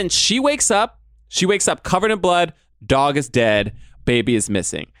wakes up, and then she wakes up. She wakes up covered in blood. Dog is dead. Baby is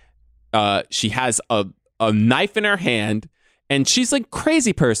missing. She has a knife in her hand, and she's like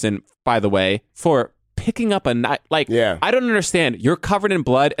crazy person, by the way, for picking up a knife. Like, I don't understand. You're covered in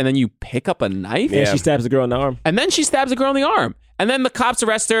blood, and then you pick up a knife. And she stabs the girl in the arm. And then she stabs a girl in the arm. And then the cops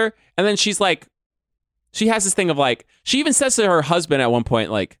arrest her. And then she's like, she has this thing of like, she even says to her husband at one point,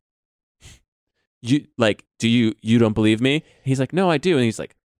 like, you don't believe me? He's like, no, I do. And he's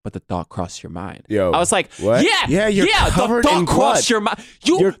like, but the thought crossed your mind. Yo, I was like, what? yeah, you're covered the thought in crossed blood. your mind.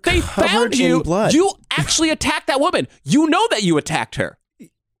 You're They covered found in you. blood. You actually attacked that woman. You know that you attacked her.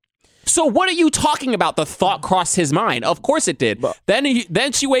 So what are you talking about? The thought crossed his mind. Of course it did.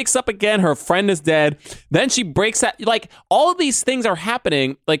 Then she wakes up again. Her friend is dead. Then she breaks that. Like, all of these things are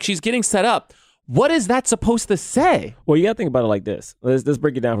happening. Like, she's getting set up. What is that supposed to say? Well, you got to think about it like this. Let's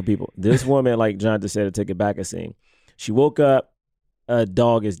break it down for people. This woman, like John just said, to take it back a scene. She woke up, a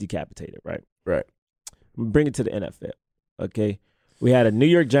dog is decapitated, right? Right. Bring it to the NFL, okay? We had a New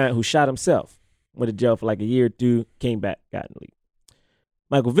York Giant who shot himself, went to jail for like a year or 2, came back, got in the league.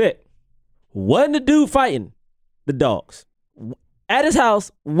 Michael Vick wasn't the dude fighting the dogs. At his house,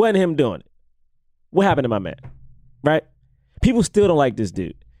 wasn't him doing it. What happened to my man, right? People still don't like this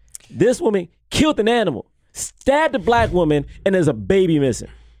dude. This woman killed an animal, stabbed a black woman, and there's a baby missing.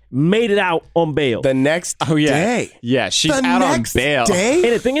 Made it out on bail. The next day. Yeah, she's The out on next bail. day?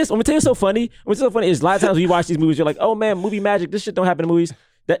 And the thing is, I'm gonna tell you what's so funny. What's so funny is a lot of times when you watch these movies, you're like, oh man, movie magic, this shit don't happen in movies.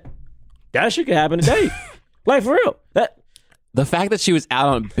 That shit could happen today. Like, for real. The fact that she was out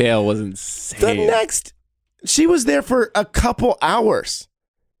on bail was insane. She was there for a couple hours.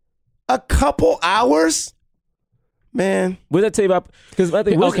 A couple hours? Man. What did that tell you about? Because I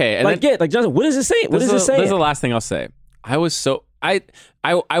think, Okay, and like, then- like Johnson, what is it saying? What is it saying? This is the last thing I'll say. I was so I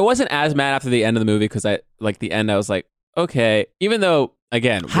wasn't as mad after the end of the movie because I like the end. I was like, okay, even though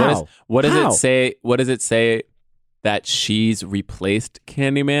again, How? what does How? it say? What does it say that she's replaced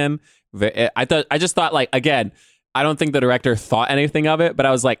Candyman? I just thought like again, I don't think the director thought anything of it, but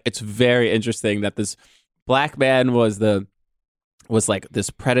I was like, it's very interesting that this black man was like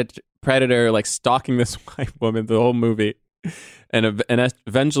this predator like stalking this white woman the whole movie, and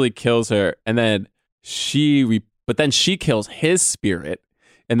eventually kills her, and then but then she kills his spirit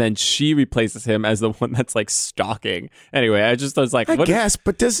and then she replaces him as the one that's like stalking. Anyway, I just was like, I what guess,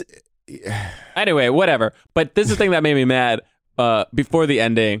 but does anyway, whatever. But this is the thing that made me mad before the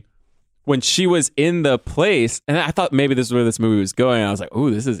ending. When she was in the place, and I thought maybe this is where this movie was going. I was like, oh,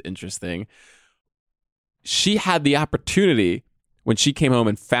 this is interesting. She had the opportunity when she came home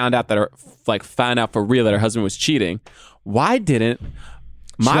and found out for real that her husband was cheating. Why didn't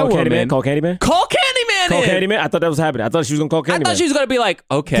my woman call Candyman? Call Candyman! Call Candyman? I thought that was happening. I thought she was going to call Candyman. I thought she was going to be like,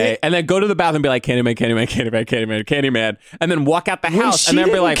 okay, and then go to the bathroom and be like, Candyman, and then walk out the house and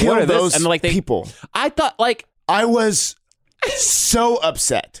then be like, what are those? And like people. I thought like I was so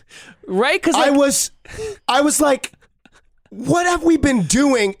upset. Right? Because I was like, what have we been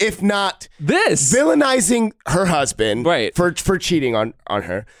doing if not this villainizing her husband right. for cheating on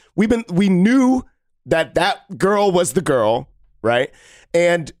her? We knew that girl was the girl, right?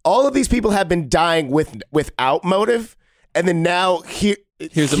 And all of these people have been dying without motive, and then now here's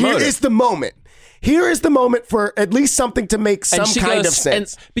the motive. Is the moment. Here is the moment for at least something to make some kind of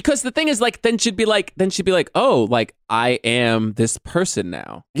sense. And because the thing is, like, then she'd be like, oh, like, I am this person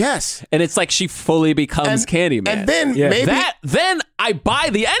now. Yes. And it's like she fully becomes Candyman. And then maybe then I buy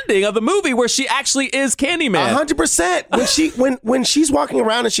the ending of the movie where she actually is Candyman. 100%. When she's walking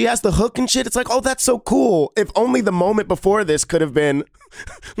around and she has the hook and shit, it's like, oh, that's so cool. If only the moment before this could have been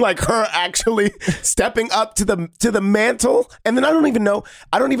like her actually stepping up to the mantle. And then I don't even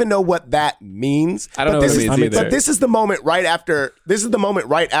know what that means. I don't know what it means either. But this is the moment right after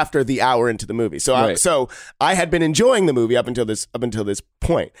the hour into the movie. So I had been enjoying the movie up until this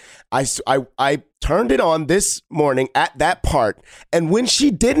point. I turned it on this morning at that part, and when she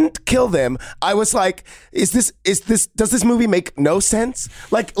didn't kill them, I was like, does this movie make no sense?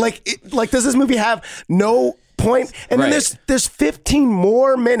 Like does this movie have no point? And then there's 15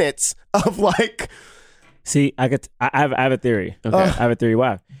 more minutes of like. See, I have a theory. Okay. I have a theory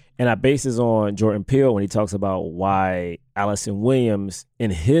why. And I base this on Jordan Peele when he talks about why Allison Williams, in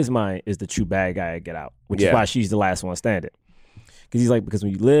his mind, is the true bad guy at Get Out, which is why she's the last one standing. Because he's like, because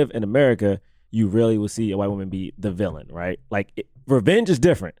when you live in America, you really will see a white woman be the villain, right? Like, revenge is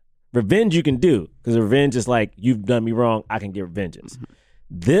different. Revenge you can do, because revenge is like, you've done me wrong, I can get revengeance. Mm-hmm.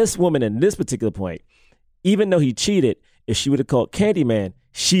 This woman, in this particular point, even though he cheated, if she would have called Candyman,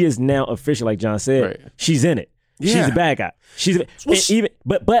 she is now official, like John said. Right. She's in it. Yeah. She's the bad guy.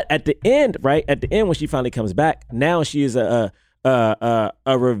 But at the end, right? At the end, when she finally comes back, now she is a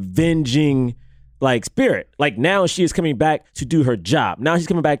revenging like spirit. Like now she is coming back to do her job. Now she's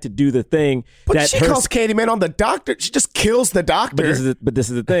coming back to do the thing. But she calls Candyman on the doctor. She just kills the doctor. But this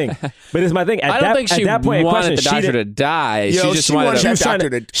is the thing. But this is my thing. I don't think she wanted the doctor to die. She just wanted that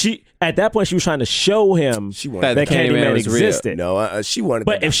doctor to. At that point, she was trying to show him that Candyman existed. No, she wanted.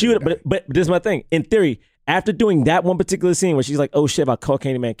 But if she would, but this is my thing. In theory, after doing that one particular scene where she's like, "Oh shit, if I call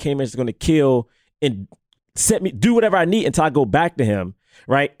Candyman, Candyman's going to kill and set me do whatever I need until I go back to him."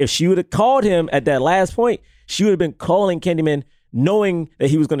 Right? If she would have called him at that last point, she would have been calling Candyman knowing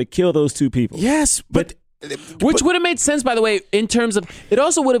that he was going to kill those two people. Yes, but which would have made sense, by the way, in terms of it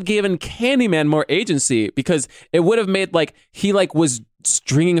also would have given Candyman more agency, because it would have made like he like was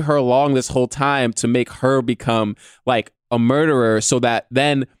stringing her along this whole time to make her become like a murderer, so that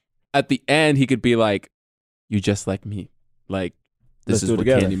then at the end he could be like, "You just like me," like. This is what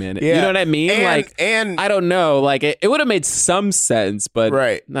Candyman is. Yeah. You know what I mean? And I don't know. Like it would have made some sense, but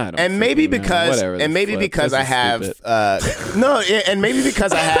right. No, and maybe because I have and maybe because I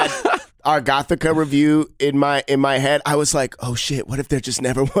had our Gothica review in my head, I was like, oh shit, what if there just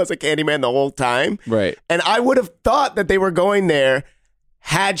never was a Candyman the whole time? Right. And I would have thought that they were going there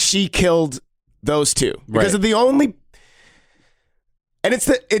had she killed those two, because of the only. And it's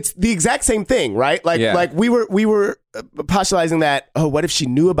the exact same thing, right? Like we were postulating that, oh, what if she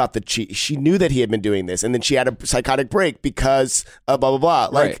knew about the cheat? She knew that he had been doing this, and then she had a psychotic break because of blah, blah,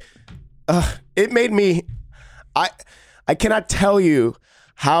 blah. Like, it made me, I cannot tell you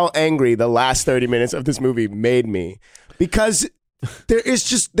how angry the last 30 minutes of this movie made me, because there is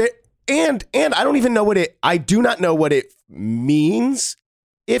just, and I don't even know I do not know what it means.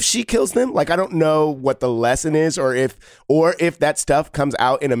 If she kills them, like I don't know what the lesson is, or if that stuff comes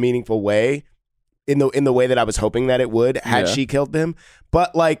out in a meaningful way, in the way that I was hoping that it would had she killed them.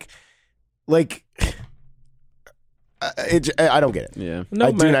 But like, I don't get it. Yeah,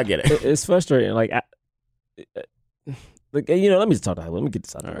 I do not get it. It's frustrating. Like, let me just talk to her. Let me get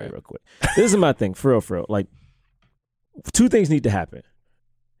this out of the way real quick. This is my thing, for real. Like, two things need to happen.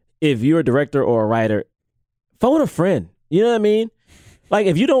 If you're a director or a writer, phone a friend. You know what I mean? Like,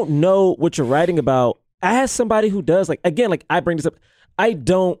 if you don't know what you're writing about, ask somebody who does. Like, again, like I bring this up. I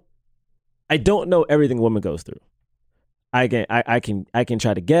don't know everything a woman goes through. I can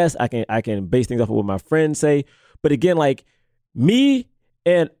try to guess. I can base things off of what my friends say. But again, like me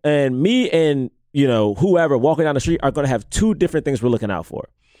and whoever walking down the street are going to have two different things we're looking out for.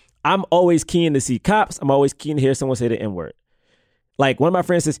 I'm always keen to see cops. I'm always keen to hear someone say the N-word. Like one of my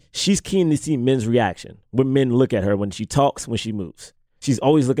friends says, she's keen to see men's reaction when men look at her, when she talks, when she moves. She's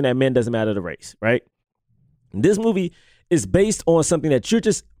always looking at men, doesn't matter the race, right? This movie is based on something that you're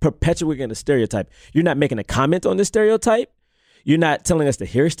just perpetuating a stereotype. You're not making a comment on the stereotype. You're not telling us the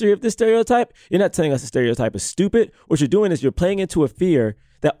history of this stereotype. You're not telling us the stereotype is stupid. What you're doing is you're playing into a fear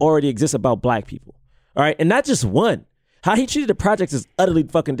that already exists about black people. All right. And not just one. How he treated the projects is utterly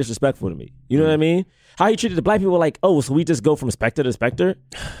fucking disrespectful to me. You know what I mean? How he treated the black people like, oh, so we just go from specter to specter?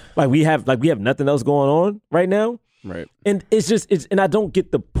 Like we have nothing else going on right now. Right. And and I don't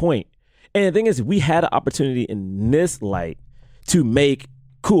get the point. And the thing is, we had an opportunity in this light to make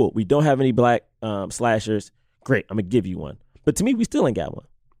cool. We don't have any black slashers. Great. I'm gonna give you one. But to me, we still ain't got one.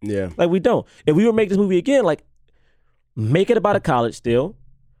 Yeah. Like we don't. If we were to make this movie again, like make it about a college still,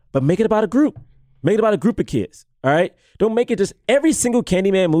 but make it about a group. Make it about a group of kids. All right? Don't make it just every single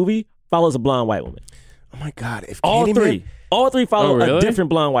Candyman movie follows a blonde white woman. Oh my God! If All three follow really? a different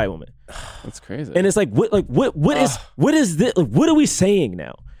blonde white woman. That's crazy. And it's like what is this? Like, what are we saying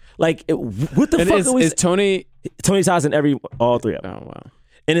now? Like what the and fuck are we is Tony? Tony Todd's in all three of them. Oh wow.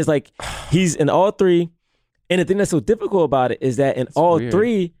 And it's like he's in all three. And the thing that's so difficult about it is that in all weird.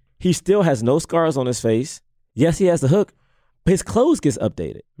 three, he still has no scars on his face. Yes, he has the hook, but his clothes gets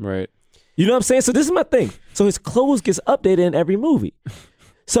updated. Right. You know what I'm saying? So this is my thing. So his clothes gets updated in every movie.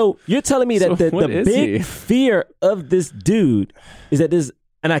 So you're telling me that So the what is big he? fear of this dude is that this,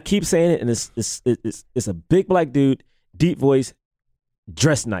 and I keep saying it, and it's a big black dude, deep voice,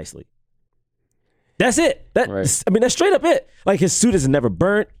 dressed nicely. That's it. Right. I mean, that's straight up it. Like his suit is never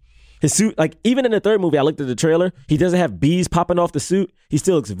burnt. His suit, like even in the third movie, I looked at the trailer. He doesn't have bees popping off the suit. He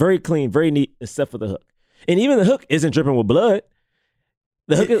still looks very clean, very neat, except for the hook. And even the hook isn't dripping with blood.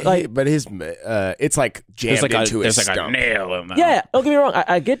 The hook is like, but his it's like jammed into his stomach. a nail in there. yeah. Don't get me wrong,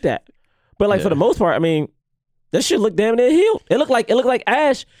 I get that, but like for the most part, I mean, that shit looked damn near healed. It looked like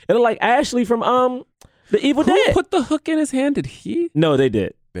Ash. It looked like Ashley from The Evil Who Dead. put the hook in his hand? Did he? No, they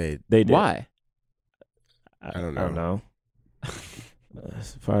did. They They did. Why? I don't know. I don't know.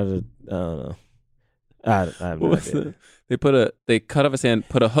 As far as I don't know. I have no What was idea. they cut off his hand,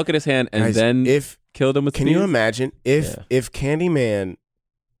 put a hook in his hand, and Guys, then if killed him with can bees? you imagine if Yeah. if Candyman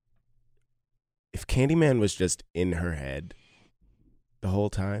was just in her head the whole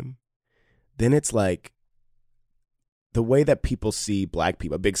time, then it's like the way that people see black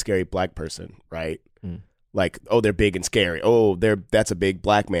people, a big scary black person, right? Mm. Like, oh, they're big and scary. Oh, that's a big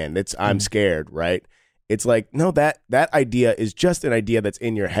black man. I'm scared, right? It's like, no, that idea is just an idea that's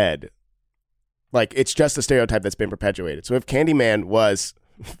in your head. Like, it's just a stereotype that's been perpetuated. So if Candyman was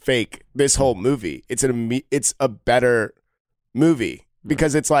fake this whole movie, it's a better movie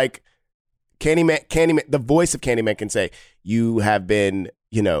because it's like Candyman, the voice of Candyman can say, you have been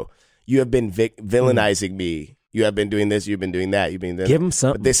villainizing me. You have been doing this. You've been doing that. You've been doing Give that. him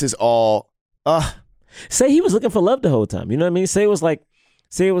something. But this is all, Say he was looking for love the whole time. You know what I mean? Say it was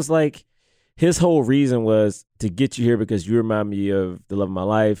like his whole reason was to get you here because you remind me of the love of my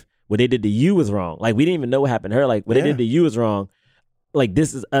life. What they did to you was wrong. Like, we didn't even know what happened to her. Like, what they did to you was wrong. Like,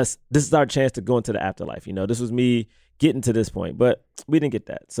 this is us. This is our chance to go into the afterlife. You know, this was me getting to this point, but we didn't get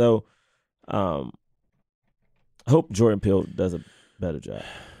that. So, I hope Jordan Peele does a better job.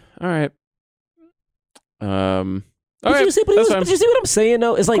 All right. All But right. you see, That's fine. but you see what I'm saying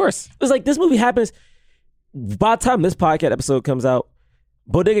though? It's like, course. it's like this movie happens. By the time this podcast episode comes out,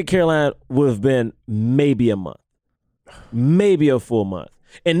 Bodega Caroline would have been maybe a month, maybe a full month.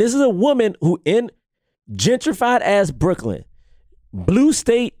 And this is a woman who in gentrified ass Brooklyn, blue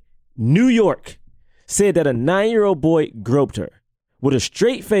state, New York, said that a 9-year-old boy groped her with a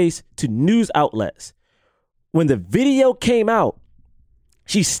straight face to news outlets. When the video came out,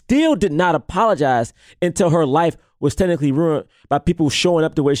 she still did not apologize until her life was technically ruined by people showing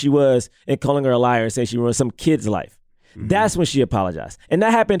up to where she was and calling her a liar and saying she ruined some kid's life. Mm-hmm. That's when she apologized. And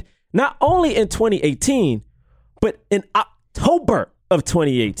that happened not only in 2018, but in October of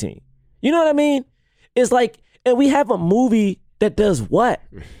 2018. You know what I mean? It's like, and we have a movie that does what?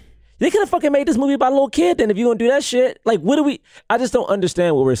 They could have fucking made this movie about a little kid then if you're going to do that shit. Like, what do we, I just don't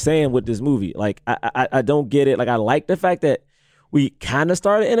understand what we're saying with this movie. Like, I don't get it. Like, I like the fact that we kind of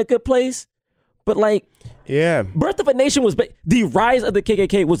started in a good place, but like, yeah. Birth of a Nation was, the rise of the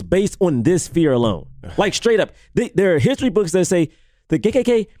KKK was based on this fear alone. Like, straight up. There are history books that say the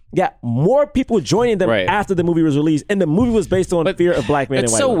KKK got more people joining them after the movie was released, and the movie was based on fear of black men and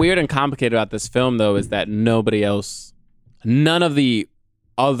white It's so women. weird and complicated about this film, though, is that nobody else none of the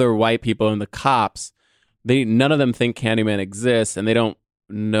other white people and the cops, none of them think Candyman exists, and they don't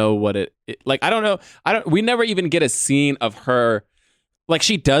know what it like. I don't know. We never even get a scene of her. Like,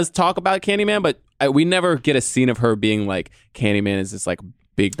 she does talk about Candyman, but we never get a scene of her being like, Candyman is this like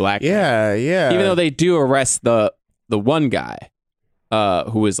big black man. Yeah. Even though they do arrest the one guy,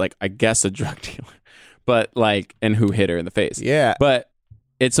 who was like, I guess, a drug dealer, but like, and who hit her in the face. Yeah. But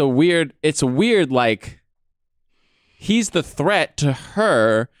it's a weird like, he's the threat to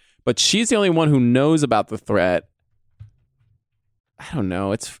her, but she's the only one who knows about the threat. I don't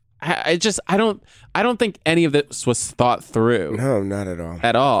know. I don't think any of this was thought through. No, not at all.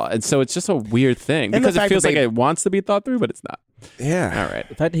 At all. And so it's just a weird thing And because the it fact feels that like they- it wants to be thought through, but it's not. Yeah. All right.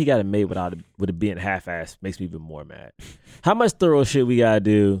 The fact that he got it made with it being half-assed makes me even more mad. How much thorough shit we gotta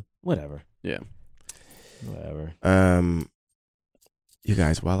do? Whatever. Yeah. Whatever. You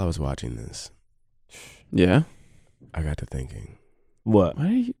guys, while I was watching this, Yeah. I got to thinking. What?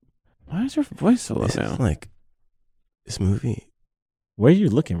 Why is your voice so low This now? is like this movie. Where are you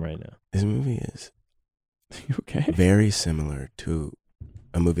looking right now? This movie is You okay? very similar to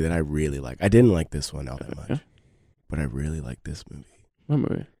a movie that I really like. I didn't like this one all that much, Okay. but I really like this movie. What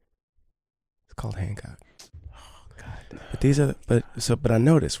movie? It's called Hancock. But these are, but I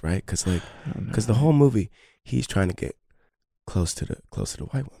noticed, right? Because the whole movie, he's trying to get close to the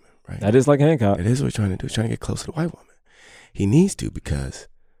white woman, right? That is like Hancock. It is what he's trying to do. He's trying to get close to the white woman. He needs to because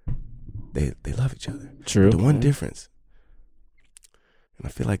they love each other. True. The one difference, and I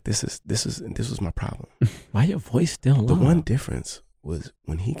feel like this was my problem. Why your voice still low? The one difference was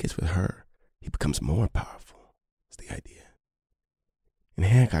when he gets with her, he becomes more powerful. That's the idea. In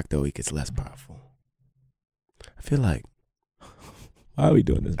Hancock, though, he gets less powerful. I feel like. Why are we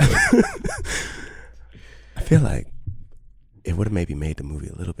doing this? Bro? I feel like it would have maybe made the movie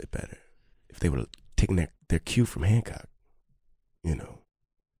a little bit better if they would have taken their cue from Hancock. You know,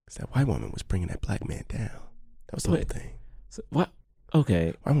 because that white woman was bringing that black man down. That was the whole thing. So, what?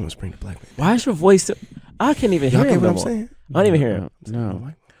 Okay. White woman was bringing the black man down. Why is your voice? I can't even Y'all hear get him what no I'm more. saying? I don't even hear him.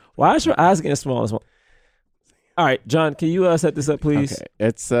 No. Why is your eyes getting smaller? All right, John, can you set this up, please? Okay.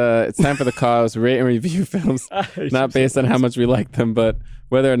 It's time for the cause. Rate and review films, not based on how much we like them, but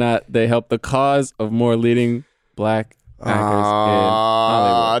whether or not they help the cause of more leading black actors in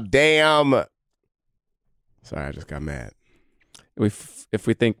Hollywood. Damn. Sorry, I just got mad. If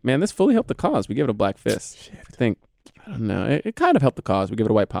we think, man, this fully helped the cause, we give it a black fist. If we think, I don't know, it kind of helped the cause, we give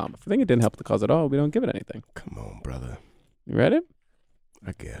it a white palm. If we think it didn't help the cause at all, we don't give it anything. Come on, brother. You ready?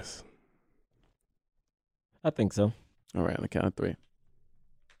 I guess. I think so. All right, on the count of 3.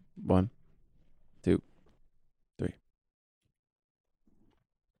 1, 2, 3.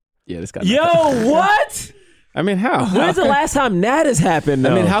 Yeah, this got nothing. Yo, what? I mean, how? When's the last time that has happened?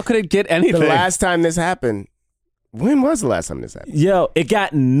 I mean, though? how could it get The anything? last time this happened, when was the last time this happened? Yo, it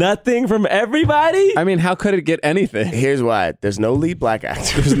got nothing from everybody? I mean, how could it get anything? Here's why. There's no lead black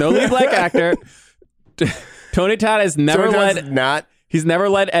actor. There's no lead black actor. Tony Todd has never led. Not. He's never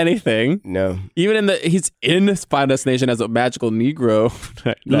led anything. No. Even he's in Final Destination as a magical Negro.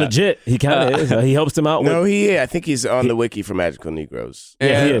 Legit. He kind of is. He helps them out No, with... I think he's on the wiki for Magical Negroes.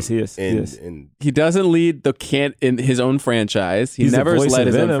 Yeah, he is. He is. And He doesn't lead in his own franchise. He He's the never has voice led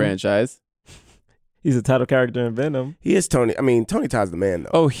of his own Venom. franchise. He's a title character in Venom. he is Tony. I mean, Tony Todd's the man, though.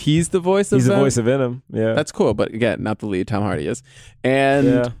 Oh, he's the voice of He's the Venom? voice of Venom. Yeah. That's cool, but again, not the lead. Tom Hardy is.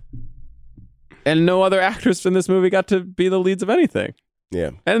 And no other actors in this movie got to be the leads of anything.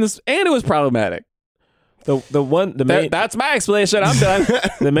 Yeah. And it was problematic. The main That's my explanation. I'm done.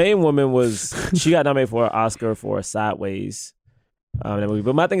 the main woman she got nominated for an Oscar for Sideways. That movie.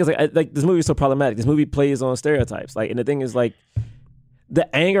 But my thing is like this movie is so problematic. This movie plays on stereotypes. Like, and the thing is like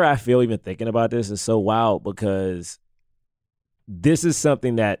the anger I feel even thinking about this is so wild because this is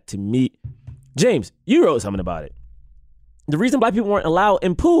something that to me, James, you wrote something about it. The reason black people weren't allowed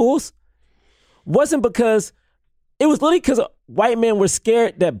in pools wasn't because it was literally because white men were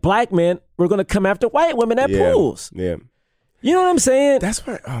scared that black men were going to come after white women at pools. Yeah. You know what I'm saying? That's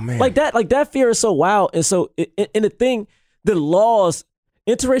what. Oh man. Like that fear is so wild. And so, and the thing, the laws,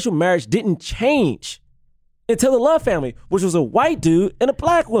 interracial marriage didn't change until the Love Family, which was a white dude and a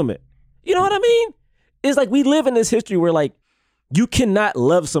black woman. You know what I mean? It's like we live in this history where like you cannot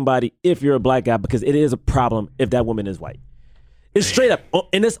love somebody if you're a black guy because it is a problem if that woman is white. It's straight up,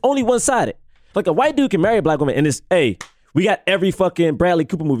 and it's only one-sided. Like a white dude can marry a black woman, and it's, hey, we got every fucking Bradley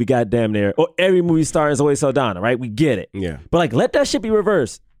Cooper movie goddamn there, or every movie starring Zoe Saldana, right? We get it. Yeah. But like, let that shit be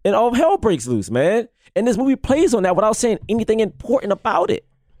reversed, and all hell breaks loose, man. And this movie plays on that without saying anything important about it.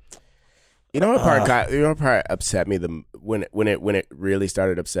 You know what part? Upset me when it really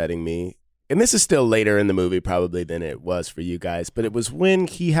started upsetting me and this is still later in the movie probably than it was for you guys, but it was when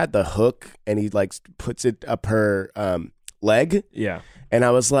he had the hook and he like puts it up her leg. Yeah. And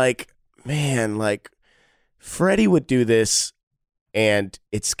I was like, man, like Freddy would do this. And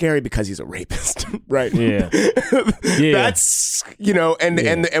it's scary because he's a rapist, right? Yeah. That's,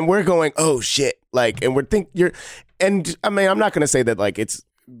 and we're going, oh shit. Like, and and I mean, I'm not going to say that like it's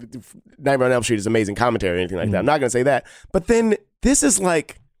Nightmare on Elm Street is amazing commentary or anything like that. I'm not going to say that. But then this is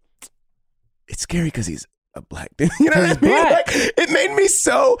like, it's scary because he's a black dude. You know what I mean? Black. Like, it made me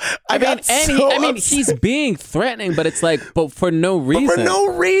so. I mean, he's being threatening, but it's like, but for no reason. But for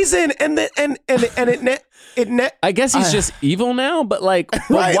no reason, I guess he's just evil now, but like,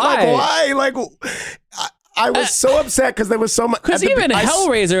 right, why? Like, I was so upset because there was so much. Because even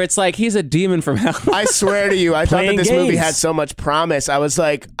Hellraiser, it's like he's a demon from hell. I swear to you, I thought that this movie had so much promise. I was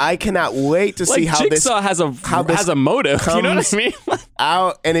like, I cannot wait to see how Jigsaw has a motive. You know what I mean?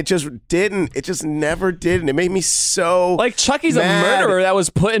 Out, and it just didn't. It just never did, and it made me so like Chucky's mad. a murderer that was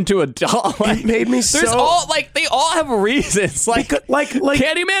put into a doll. Like, it made me there's so. all like they all have reasons. Like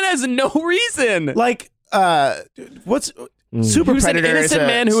Candyman has no reason. Like what's. Super Who's Predator an innocent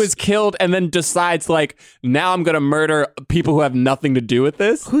man who is killed and then decides like now I'm gonna murder people who have nothing to do with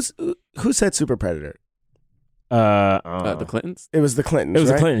this. Who said Super Predator? The Clintons. It was the Clintons. It was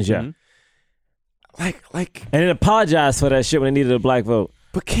right? the Clintons, yeah. Mm-hmm. Like, and then apologized for that shit when they needed a black vote.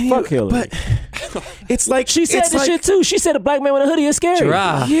 But can Fuck Hillary. But it's like she said the shit too. She said a black man with a hoodie is scary.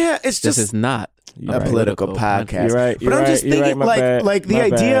 Yeah, it's just this is not a political podcast. You're right. But I'm just thinking, like the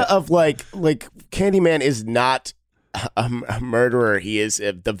idea of like Candyman is not a murderer. He is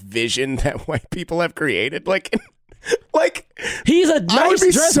the vision that white people have created. Like he's a I would be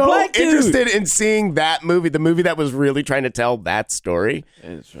nice dressed so black dude. interested in seeing that movie, the movie that was really trying to tell that story.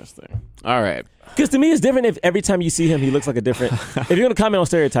 Interesting. All right. Because to me, it's different if every time you see him, he looks like a different. If you're gonna comment on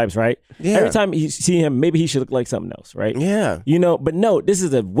stereotypes, right? Yeah. Every time you see him, maybe he should look like something else, right? Yeah. But no, this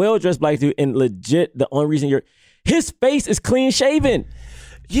is a well dressed black dude, and legit, the only reason his face is clean shaven.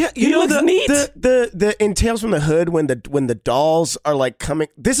 Yeah, he looks neat. The in Tales from the Hood when the dolls are like coming.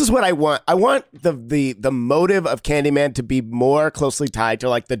 This is what I want. I want the motive of Candyman to be more closely tied to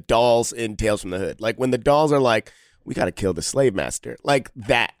like the dolls in Tales from the Hood. Like when the dolls are like, we got to kill the slave master. Like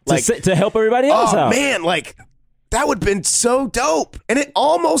that. Like to help everybody else out. Oh man, like that would have been so dope. And it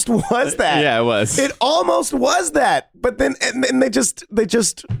almost was that. Yeah, it was. It almost was that. But then and they just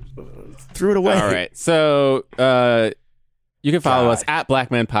threw it away. All right. So you can follow us at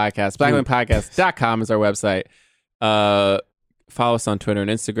Blackman Podcast. BlackmanPodcast.com is our website. Follow us on Twitter and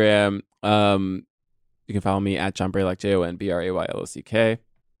Instagram. You can follow me at John Braylock, JONBRAYLOCK.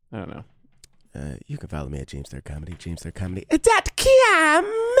 I don't know. You can follow me at James Third Comedy. .com.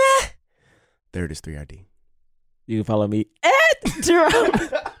 Third is 3RD. You can follow me at Jerome.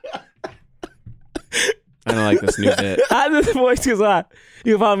 I don't like this new bit. I do the voice because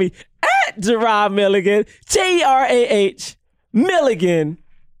you can follow me at Gerard Milligan, JERAH Milligan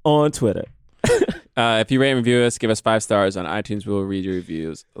on Twitter. If you rate and review us, give us 5 stars on iTunes. We'll read your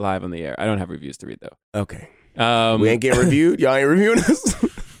reviews live on the air. I don't have reviews to read though. Okay. We ain't getting reviewed. Y'all ain't reviewing us.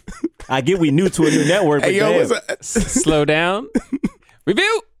 I get we new to a new network. But Hey, slow down.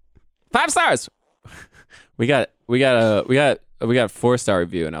 Review 5 stars. We got a 4-star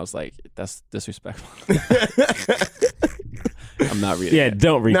review, and I was like, that's disrespectful. I'm not reading. Yeah,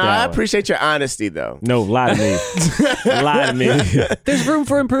 don't read that. I one. appreciate your honesty though. No, lie to me. Lie to me. There's room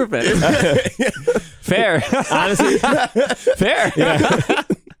for improvement. Fair. Honestly, fair. Yeah.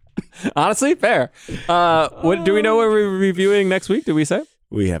 Honestly, fair. What do we know what we're reviewing next week? Did we say?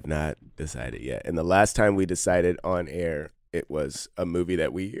 We have not decided yet. And the last time we decided on air, it was a movie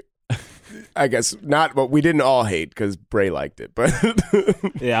that we, I guess not, but we didn't all hate because Bray liked it. But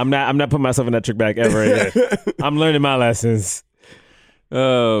yeah, I'm not putting myself in that trick bag ever again. I'm learning my lessons.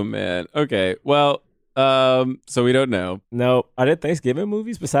 Oh man. Okay. Well, so we don't know. No, are there Thanksgiving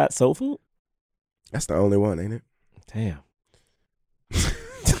movies besides Soul Food? That's the only one, ain't it? Damn.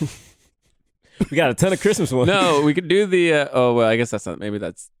 We got a ton of Christmas ones. No, we could do the. I guess that's not. Maybe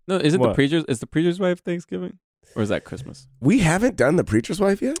that's no. Is it What? the preacher's? Is the preacher's wife Thanksgiving, or is that Christmas? We haven't done The Preacher's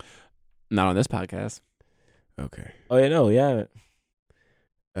Wife yet? Not on this podcast. Okay. Oh yeah, no, yeah.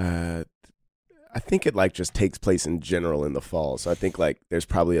 I think it like just takes place in general in the fall. So I think like there's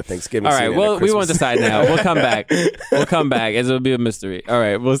probably a Thanksgiving All scene right. and a Well, we Christmas won't decide now. We'll come back. We'll come back. It'll be a mystery. All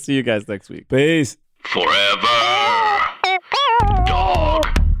right. We'll see you guys next week. Peace. Forever Dog.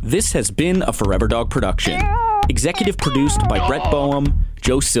 This has been a Forever Dog production. Executive produced by Brett Boehm,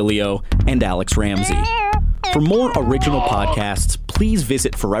 Joe Cilio, and Alex Ramsey. For more original podcasts, please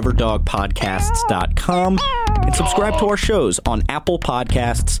visit foreverdogpodcasts.com and subscribe to our shows on Apple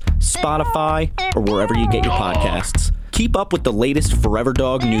Podcasts, Spotify, or wherever you get your podcasts. Keep up with the latest Forever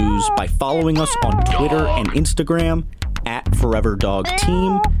Dog news by following us on Twitter and Instagram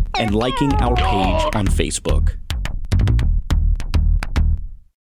 @ForeverDogTeam and liking our page on Facebook.